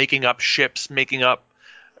worlds, making up ships, making up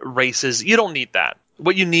races. You don't need that.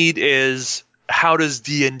 What you need is, how does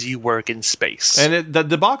D&D work in space? And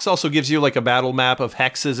the box also gives you like a battle map of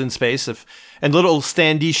hexes in space and little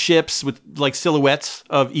standee ships with like silhouettes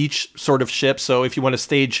of each sort of ship. So if you want to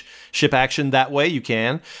stage ship action that way, you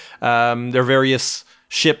can. There are various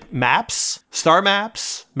ship maps, star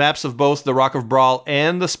maps, maps of both the Rock of Brawl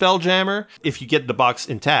and the Spelljammer. If you get the box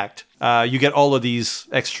intact, you get all of these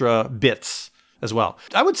extra bits as well.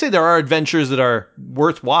 I would say there are adventures that are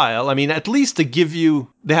worthwhile. I mean, at least to give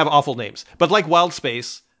you, they have awful names, but like Wild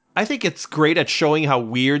Space, I think it's great at showing how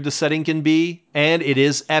weird the setting can be, and it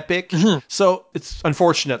is epic. So it's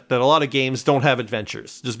unfortunate that a lot of games don't have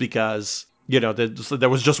adventures just because, there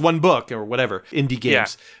was just one book or whatever, indie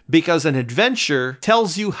games. Yeah. Because an adventure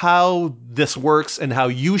tells you how this works and how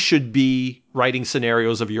you should be writing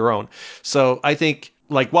scenarios of your own. So I think,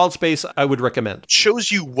 like Wild Space, I would recommend.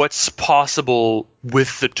 Shows you what's possible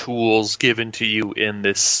with the tools given to you in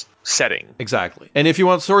this setting. Exactly. And if you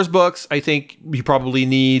want source books, I think you probably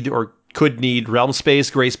need or could need Realm Space,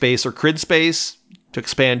 Gray Space, or Crid Space to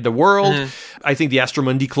expand the world. I think the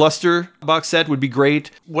Astromundi Cluster box set would be great.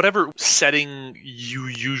 Whatever setting you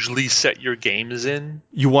usually set your games in,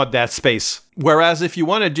 You want that space. Whereas if you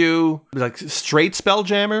want to do like straight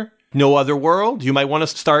Spelljammer, no other world, you might want to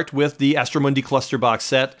start with the Astromundi Cluster box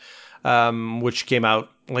set, which came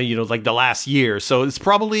out like the last year. So it's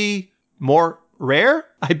probably more rare.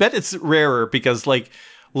 I bet it's rarer because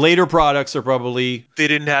later products are probably, they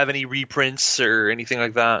didn't have any reprints or anything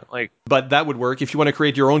like that. but that would work. If you want to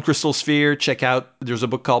create your own crystal sphere, check out, there's a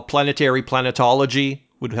book called Planetary Planetology,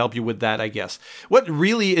 would help you with that, I guess. What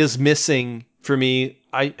really is missing for me,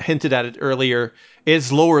 I hinted at it earlier,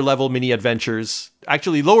 is lower level mini adventures.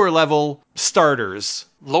 Actually, lower level starters.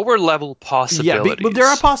 Lower level possibilities. Yeah, but there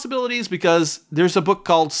are possibilities because there's a book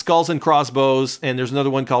called Skulls and Crossbows, and there's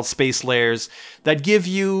another one called Space Layers that give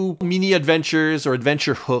you mini adventures or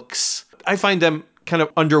adventure hooks. I find them kind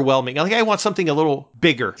of underwhelming. I want something a little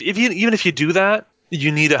bigger. Even if you do that,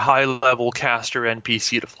 you need a high level caster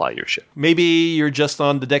NPC to fly your ship. Maybe you're just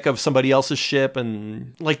on the deck of somebody else's ship,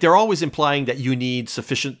 and they're always implying that you need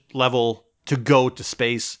sufficient level to go to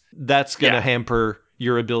space. That's going to hamper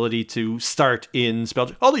your ability to start in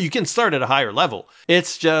Spelljammer. Although you can start at a higher level.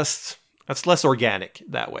 It's just, that's less organic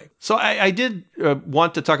that way. So I did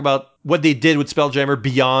want to talk about what they did with Spelljammer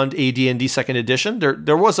beyond AD&D 2nd edition.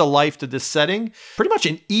 There was a life to this setting. Pretty much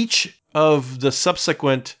in each of the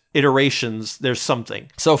subsequent iterations, there's something.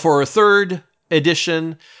 So for a 3rd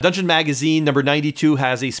edition, Dungeon Magazine number 92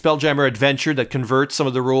 has a Spelljammer adventure that converts some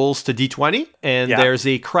of the rules to D20. And there's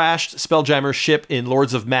a crashed Spelljammer ship in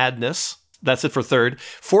Lords of Madness. That's it for 3rd.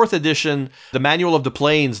 4th edition, the Manual of the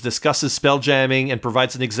Planes discusses spelljamming and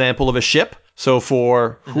provides an example of a ship. So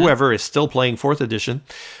for whoever is still playing 4th edition.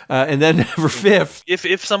 And then for 5th...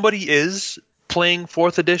 If somebody is playing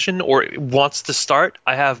 4th edition or wants to start,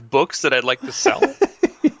 I have books that I'd like to sell.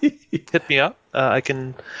 Hit me up. I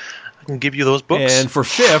can give you those books. And for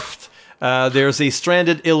 5th, there's a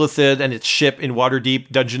stranded Illithid and its ship in Waterdeep,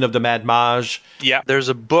 Dungeon of the Mad Mage. Yeah, there's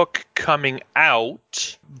a book coming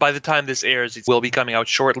out. By the time this airs, it will be coming out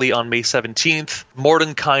shortly on May 17th.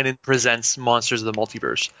 Mordenkainen presents Monsters of the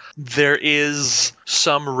Multiverse. There is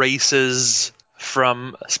some races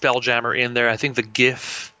from Spelljammer in there. I think the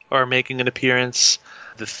GIF are making an appearance.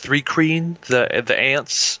 The Threekreen, the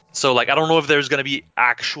ants. So, I don't know if there's going to be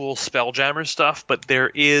actual Spelljammer stuff, but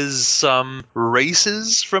there is some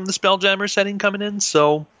races from the Spelljammer setting coming in,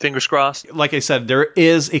 so fingers crossed. Like I said, there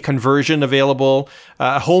is a conversion available,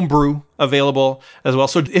 a homebrew available as well.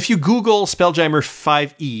 So if you Google Spelljammer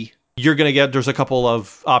 5e, you're going to get, there's a couple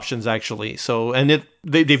of options actually. So, and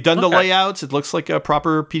they've done the layouts. It looks like a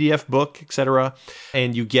proper PDF book, etc.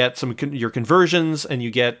 And you get your conversions, and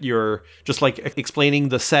you get your, just explaining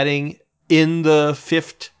the setting in the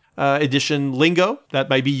 5th edition lingo that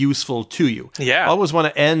might be useful to you. Yeah. I always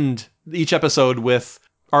want to end each episode with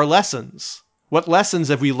our lessons. What lessons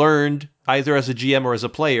have we learned, either as a GM or as a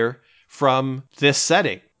player, from this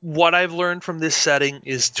setting? What I've learned from this setting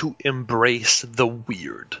is to embrace the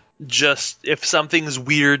weird. Just, if something's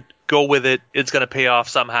weird, go with it. It's going to pay off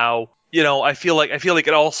somehow. I feel like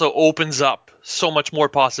it also opens up so much more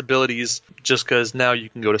possibilities just because now you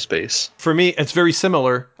can go to space. For me, it's very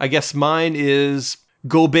similar. I guess mine is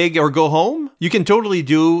go big or go home. You can totally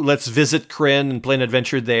do, let's visit Krynn and play an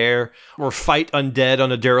adventure there, or fight undead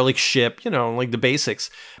on a derelict ship, the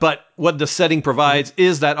basics. But what the setting provides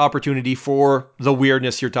is that opportunity for the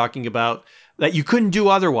weirdness you're talking about that you couldn't do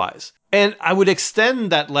otherwise. And I would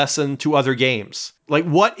extend that lesson to other games.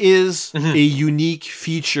 What is a unique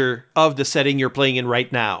feature of the setting you're playing in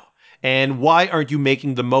right now? And why aren't you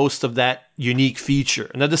making the most of that unique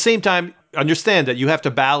feature? And at the same time, understand that you have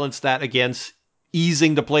to balance that against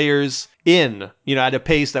easing the players in, at a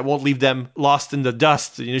pace that won't leave them lost in the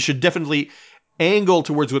dust. You should definitely angle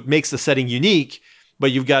towards what makes the setting unique,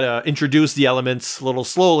 but you've got to introduce the elements a little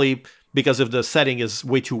slowly because if the setting is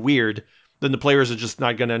way too weird, then the players are just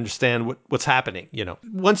not going to understand what's happening,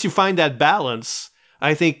 Once you find that balance,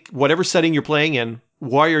 I think whatever setting you're playing in,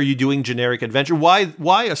 why are you doing generic adventure?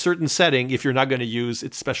 Why a certain setting if you're not going to use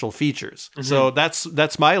its special features? Mm-hmm. So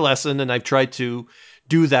that's my lesson, and I've tried to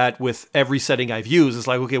do that with every setting I've used. It's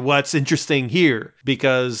like, okay, what's interesting here?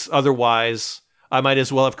 Because otherwise, I might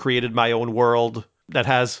as well have created my own world that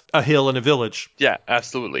has a hill and a village. Yeah,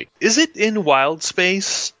 absolutely. Is it in Wild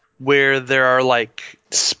Space where there are like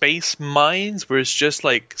space mines where it's just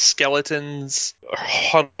like skeletons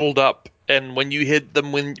huddled up, and when you hit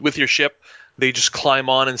them with your ship, they just climb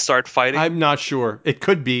on and start fighting? I'm not sure. It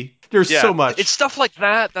could be. There's so much. It's stuff like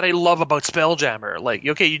that I love about Spelljammer. Like,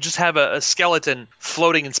 okay, you just have a skeleton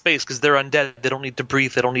floating in space because they're undead. They don't need to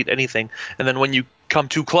breathe. They don't need anything. And then when you come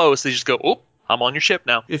too close, they just go, oh, I'm on your ship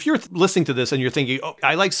now. If you're listening to this and you're thinking, oh,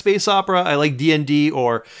 I like space opera, I like D&D,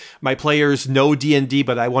 or my players know D&D,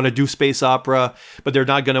 but I want to do space opera, but they're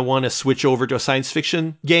not going to want to switch over to a science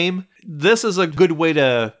fiction game, this is a good way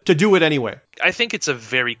to do it anyway. I think it's a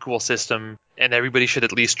very cool system, and everybody should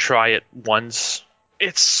at least try it once.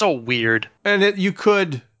 It's so weird. And you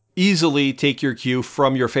could easily take your cue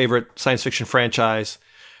from your favorite science fiction franchise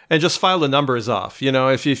and just file the numbers off.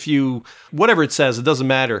 If you, whatever it says, it doesn't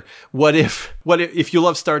matter. What if you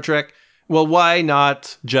love Star Trek? Well, why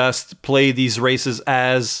not just play these races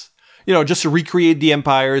as, just to recreate the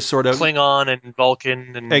Empire, sort of Klingon and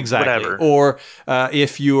Vulcan and whatever. Or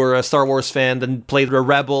if you're a Star Wars fan, then play the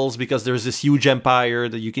Rebels because there's this huge empire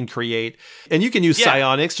that you can create. And you can use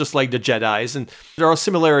psionics just like the Jedis. And there are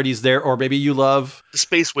similarities there. Or maybe you love the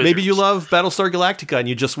Space Wizards. Maybe you love Battlestar Galactica and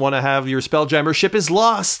you just want to have your Spelljammer ship is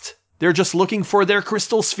lost. They're just looking for their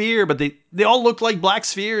crystal sphere, but they all look like black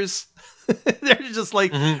spheres. They're just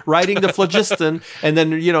like riding the phlogiston, and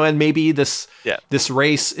then and maybe this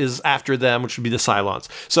race is after them, which would be the Cylons.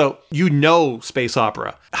 So space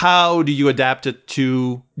opera. How do you adapt it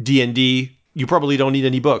to D&D? You probably don't need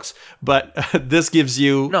any books, but this gives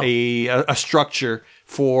you a structure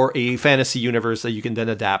for a fantasy universe that you can then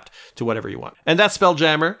adapt to whatever you want. And that's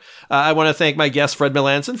Spelljammer. I want to thank my guest, Fred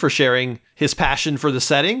Melanson, for sharing his passion for the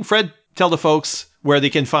setting. Fred, tell the folks where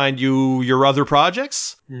they can find your other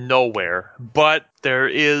projects. Nowhere, but there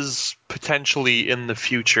is potentially in the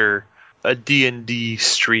future a D&D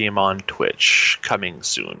stream on Twitch coming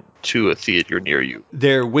soon to a theater near you.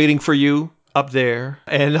 They're waiting for you up there,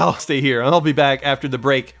 and I'll stay here, and I'll be back after the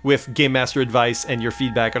break with Game Master advice and your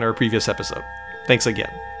feedback on our previous episode. Thanks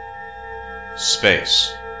again.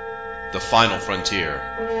 Space, the final frontier.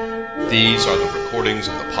 These are the recordings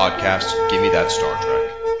of the podcast Gimme That Star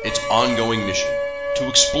Trek. Its ongoing mission, to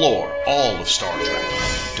explore all of Star Trek,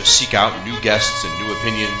 to seek out new guests and new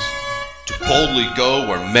opinions, to boldly go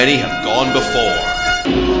where many have gone before.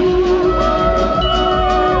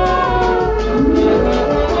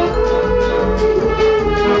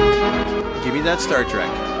 Gimme That Star Trek.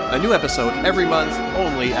 A new episode every month,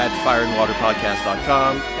 only at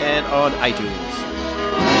fireandwaterpodcast.com and on iTunes.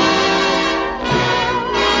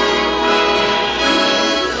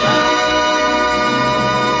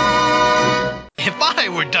 If I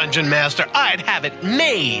were Dungeon Master, I'd have it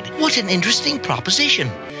made. What an interesting proposition.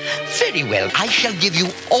 Very well, I shall give you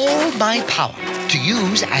all my power to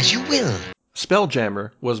use as you will.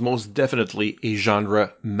 Spelljammer was most definitely a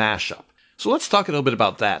genre mashup. So let's talk a little bit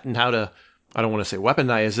about that and how to, I don't want to say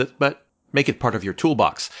weaponize it, but make it part of your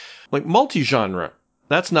toolbox. Like multi-genre,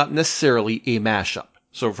 that's not necessarily a mashup.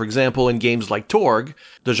 So, for example, in games like Torg,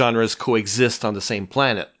 the genres coexist on the same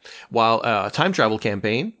planet, while a time travel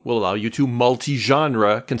campaign will allow you to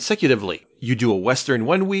multi-genre consecutively. You do a Western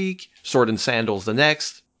one week, Sword and Sandals the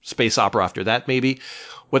next, space opera after that maybe.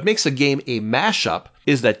 What makes a game a mashup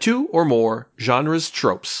is that two or more genres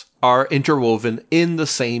tropes are interwoven in the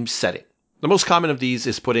same setting. The most common of these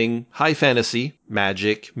is putting high fantasy,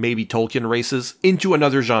 magic, maybe Tolkien races into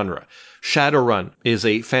another genre. Shadowrun is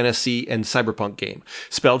a fantasy and cyberpunk game.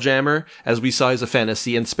 Spelljammer, as we saw, is a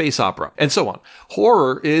fantasy and space opera, and so on.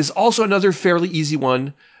 Horror is also another fairly easy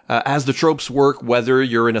one, as the tropes work whether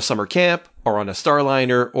you're in a summer camp, or on a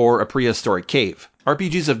starliner, or a prehistoric cave.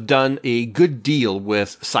 RPGs have done a good deal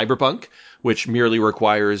with cyberpunk, which merely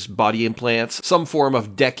requires body implants, some form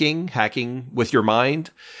of decking, hacking with your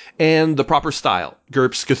mind, and the proper style.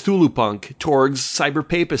 GURPS Cthulhu-punk, Torg's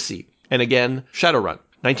cyberpapacy, and again, Shadowrun.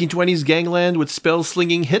 1920s gangland with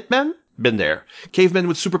spell-slinging hitmen? Been there. Cavemen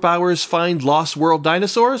with superpowers find lost world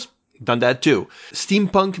dinosaurs? Done that too.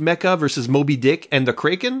 Steampunk mecha versus Moby Dick and the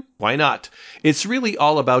Kraken? Why not? It's really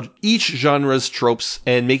all about each genre's tropes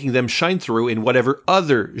and making them shine through in whatever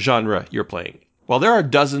other genre you're playing. While there are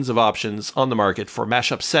dozens of options on the market for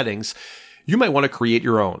mashup settings, you might want to create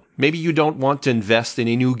your own. Maybe you don't want to invest in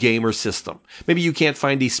a new game or system. Maybe you can't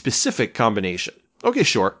find a specific combination. Okay,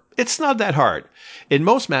 sure. It's not that hard. In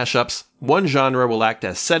most mashups, one genre will act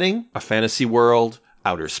as setting, a fantasy world,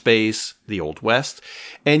 outer space, the Old West,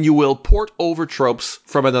 and you will port over tropes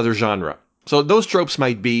from another genre. So those tropes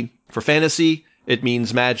might be, for fantasy, it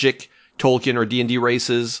means magic, Tolkien or D&D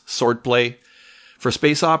races, swordplay. For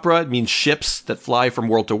space opera, it means ships that fly from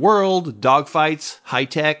world to world, dogfights,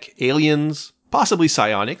 high-tech, aliens, possibly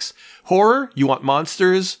psionics. Horror, you want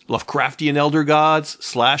monsters, Lovecraftian elder gods,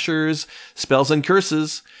 slashers, spells and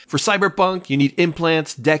curses. For cyberpunk, you need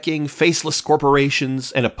implants, decking, faceless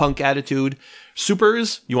corporations, and a punk attitude.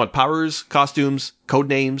 Supers, you want powers, costumes,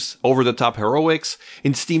 codenames, over-the-top heroics.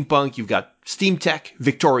 In steampunk, you've got steam tech,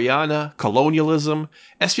 Victoriana, colonialism.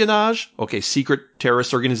 Espionage, okay, secret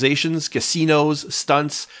terrorist organizations, casinos,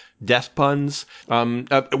 stunts, death puns.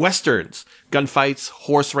 Westerns, gunfights,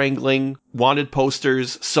 horse wrangling, wanted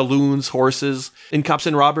posters, saloons, horses. In Cops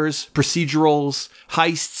and Robbers, procedurals,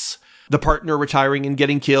 heists, the partner retiring and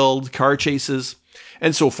getting killed, car chases,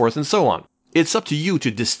 and so forth and so on. It's up to you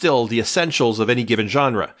to distill the essentials of any given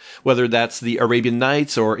genre, whether that's the Arabian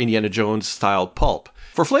Nights or Indiana Jones style pulp.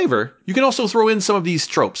 For flavor, you can also throw in some of these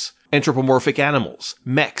tropes: anthropomorphic animals,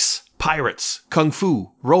 mechs, pirates, kung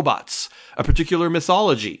fu, robots, a particular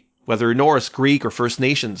mythology, whether Norse, Greek, or First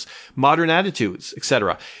Nations, modern attitudes,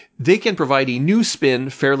 etc. They can provide a new spin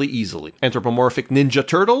fairly easily. Anthropomorphic Ninja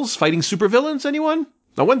Turtles fighting supervillains, anyone?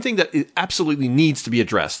 Now, one thing that absolutely needs to be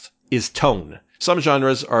addressed is tone. Some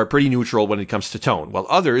genres are pretty neutral when it comes to tone, while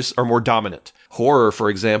others are more dominant. Horror, for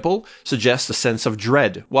example, suggests a sense of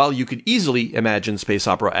dread, while you could easily imagine space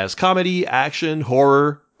opera as comedy, action,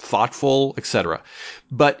 horror, thoughtful, etc.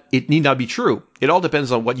 But it need not be true. It all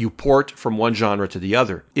depends on what you port from one genre to the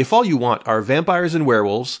other. If all you want are vampires and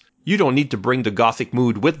werewolves, you don't need to bring the gothic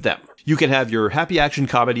mood with them. You can have your happy action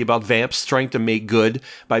comedy about vamps trying to make good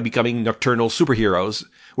by becoming nocturnal superheroes,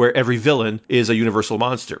 where every villain is a universal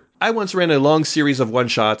monster. I once ran a long series of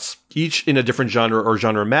one-shots, each in a different genre or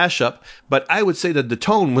genre mashup, but I would say that the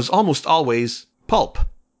tone was almost always pulp.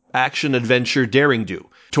 Action, adventure, daring do.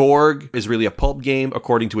 Torg is really a pulp game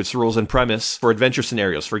according to its rules and premise for adventure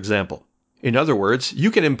scenarios, for example. In other words, you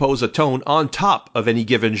can impose a tone on top of any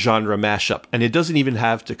given genre mashup, and it doesn't even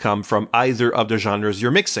have to come from either of the genres you're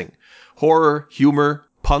mixing. Horror, humor,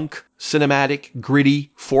 punk, cinematic,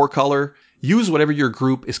 gritty, four-color. Use whatever your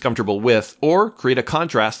group is comfortable with, or create a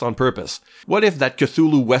contrast on purpose. What if that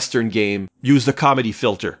Cthulhu Western game used a comedy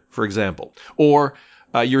filter, for example? Or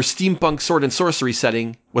your steampunk sword and sorcery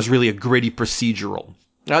setting was really a gritty procedural.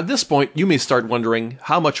 Now, at this point, you may start wondering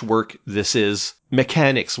how much work this is,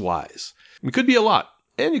 mechanics-wise. It could be a lot,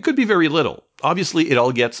 and it could be very little. Obviously, it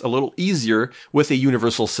all gets a little easier with a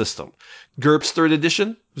universal system. GURPS 3rd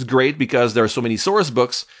edition is great because there are so many source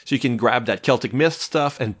books, so you can grab that Celtic myth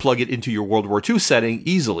stuff and plug it into your World War II setting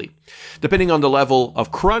easily. Depending on the level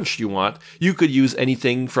of crunch you want, you could use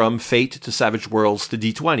anything from Fate to Savage Worlds to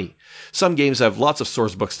D20. Some games have lots of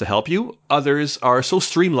source books to help you. Others are so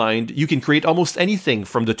streamlined you can create almost anything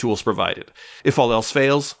from the tools provided. If all else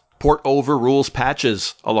fails, port over rules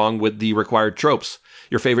patches along with the required tropes.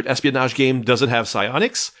 Your favorite espionage game doesn't have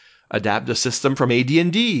psionics? Adapt the system from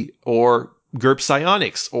AD&D, or GURPS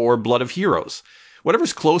Psionics, or Blood of Heroes.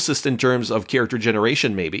 Whatever's closest in terms of character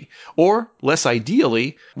generation, maybe. Or, less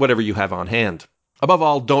ideally, whatever you have on hand. Above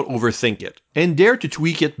all, don't overthink it, and dare to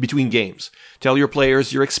tweak it between games. Tell your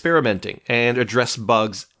players you're experimenting, and address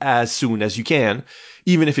bugs as soon as you can,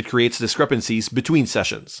 even if it creates discrepancies between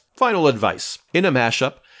sessions. Final advice. In a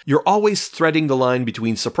mashup, you're always threading the line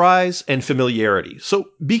between surprise and familiarity, so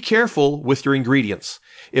be careful with your ingredients.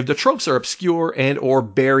 If the tropes are obscure and or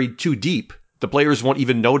buried too deep, the players won't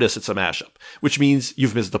even notice it's a mashup, which means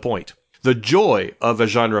you've missed the point. The joy of a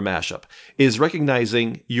genre mashup is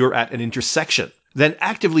recognizing you're at an intersection, then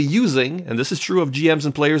actively using, and this is true of GMs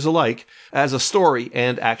and players alike, as a story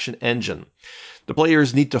and action engine. The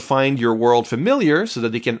players need to find your world familiar so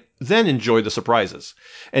that they can then enjoy the surprises.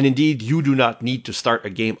 And indeed, you do not need to start a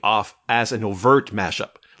game off as an overt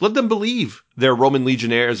mashup. Let them believe their Roman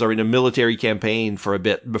legionnaires are in a military campaign for a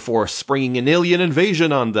bit before springing an alien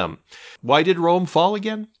invasion on them. Why did Rome fall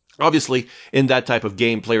again? Obviously, in that type of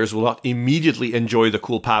game, players will not immediately enjoy the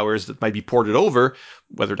cool powers that might be ported over,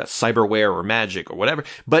 whether that's cyberware or magic or whatever,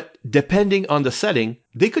 but depending on the setting,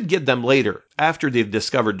 they could get them later, after they've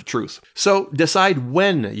discovered the truth. So decide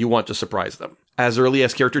when you want to surprise them. As early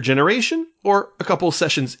as character generation, or a couple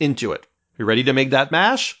sessions into it. You ready to make that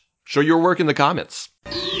mash? Show your work in the comments.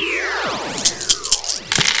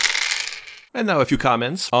 And now a few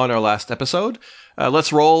comments on our last episode.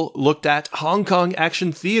 Let's Roll looked at Hong Kong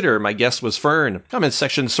Action Theater. My guest was Fern. Comments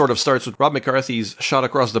section sort of starts with Rob McCarthy's Shot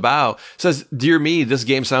Across the Bow. Says, "Dear me, this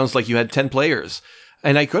game sounds like you had 10 players."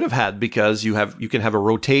 And I could have had, because you can have a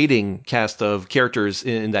rotating cast of characters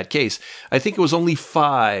in that case. I think it was only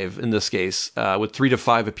 5 in this case, with 3 to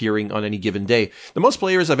 5 appearing on any given day. The most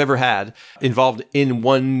players I've ever had involved in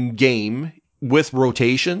one game with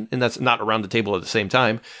rotation, and that's not around the table at the same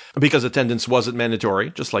time, because attendance wasn't mandatory,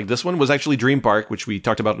 just like this one, was actually Dream Park, which we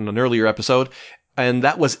talked about in an earlier episode. And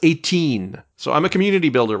that was 18. So I'm a community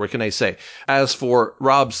builder, what can I say? As for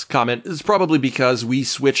Rob's comment, it's probably because we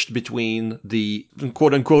switched between the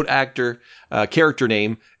quote-unquote actor character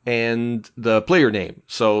name and the player name.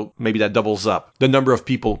 So maybe that doubles up the number of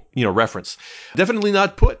people, reference. Definitely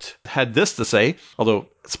not Put had this to say, although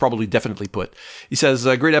it's probably definitely Put. He says,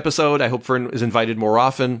 great episode. I hope Fern is invited more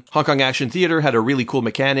often. Hong Kong Action Theater had a really cool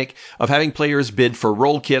mechanic of having players bid for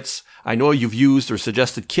role kits. I know you've used or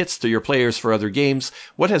suggested kits to your players for other games.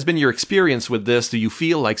 What has been your experience with this? Do you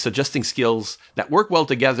feel like suggesting skills that work well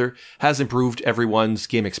together has improved everyone's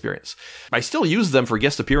game experience? I still use them for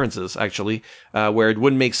guest appearances, actually, where it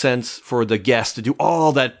wouldn't make sense for the guest to do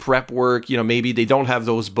all that prep work. Maybe they don't have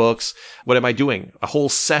those books. What am I doing? A whole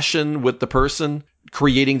session with the person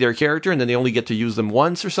creating their character, and then they only get to use them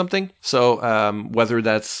once or something. So whether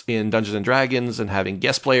that's in Dungeons and Dragons and having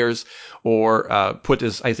guest players, or Put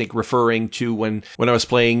is, I think, referring to when I was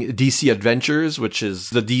playing DC Adventures, which is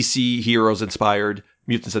the DC Heroes inspired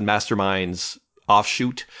Mutants and Masterminds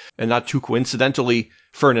offshoot. And not too coincidentally,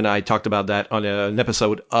 Fern and I talked about that on an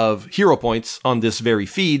episode of Hero Points on this very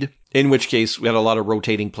feed, in which case we had a lot of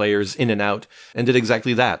rotating players in and out and did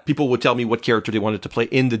exactly that. People would tell me what character they wanted to play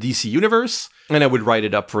in the DC universe, and I would write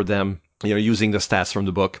it up for them, using the stats from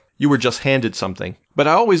the book. You were just handed something. But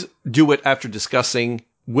I always do it after discussing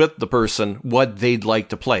with the person what they'd like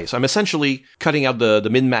to play. So I'm essentially cutting out the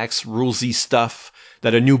min-max rulesy stuff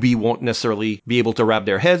that a newbie won't necessarily be able to wrap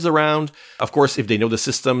their heads around. Of course, if they know the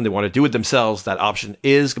system, they want to do it themselves, that option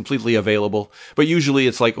is completely available. But usually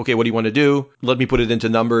it's like, okay, what do you want to do? Let me put it into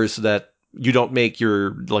numbers so that you don't make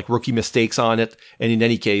your rookie mistakes on it. And in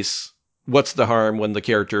any case, what's the harm when the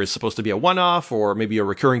character is supposed to be a one-off or maybe a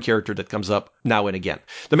recurring character that comes up now and again?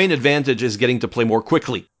 The main advantage is getting to play more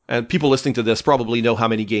quickly. And people listening to this probably know how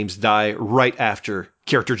many games die right after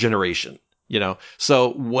character generation.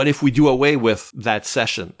 So what if we do away with that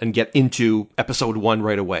session and get into episode 1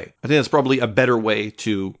 right away? I think that's probably a better way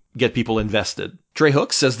to get people invested. Trey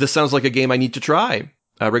Hook says, this sounds like a game I need to try.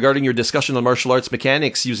 Regarding your discussion on martial arts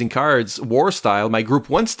mechanics using cards, war style, my group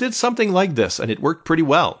once did something like this, and it worked pretty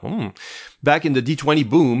well. Back in the D20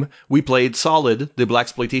 boom, we played Solid, the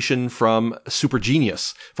blaxploitation from Super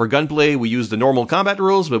Genius. For gunplay, we used the normal combat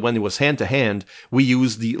rules, but when it was hand-to-hand, we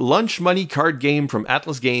used the lunch money card game from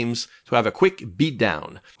Atlas Games to have a quick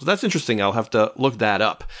beatdown. So that's interesting. I'll have to look that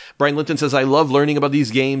up. Brian Linton says, I love learning about these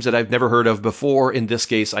games that I've never heard of before. In this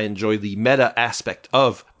case, I enjoy the meta aspect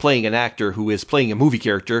of playing an actor who is playing a movie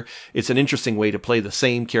character. It's an interesting way to play the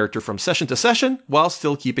same character from session to session while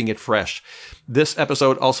still keeping it fresh. This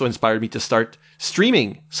episode also inspired me to start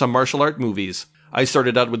streaming some martial art movies. I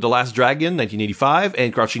started out with The Last Dragon, 1985,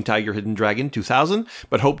 and Crouching Tiger, Hidden Dragon, 2000,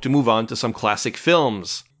 but hope to move on to some classic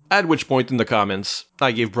films. At which point in the comments,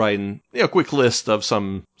 I gave Brian a quick list of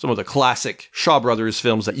some of the classic Shaw Brothers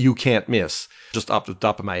films that you can't miss. Just off the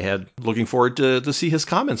top of my head. Looking forward to see his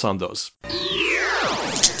comments on those.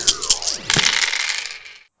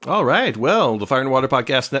 All right. Well, the Fire and Water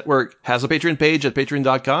Podcast Network has a Patreon page at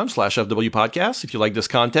patreon.com/FWPodcast. If you like this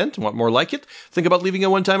content and want more like it, think about leaving a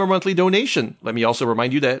one-time or monthly donation. Let me also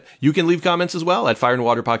remind you that you can leave comments as well at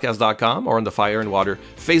fireandwaterpodcast.com or on the Fire and Water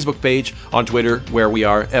Facebook page, on Twitter, where we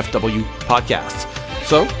are FW Podcasts.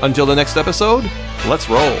 So, until the next episode, let's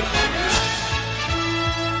roll.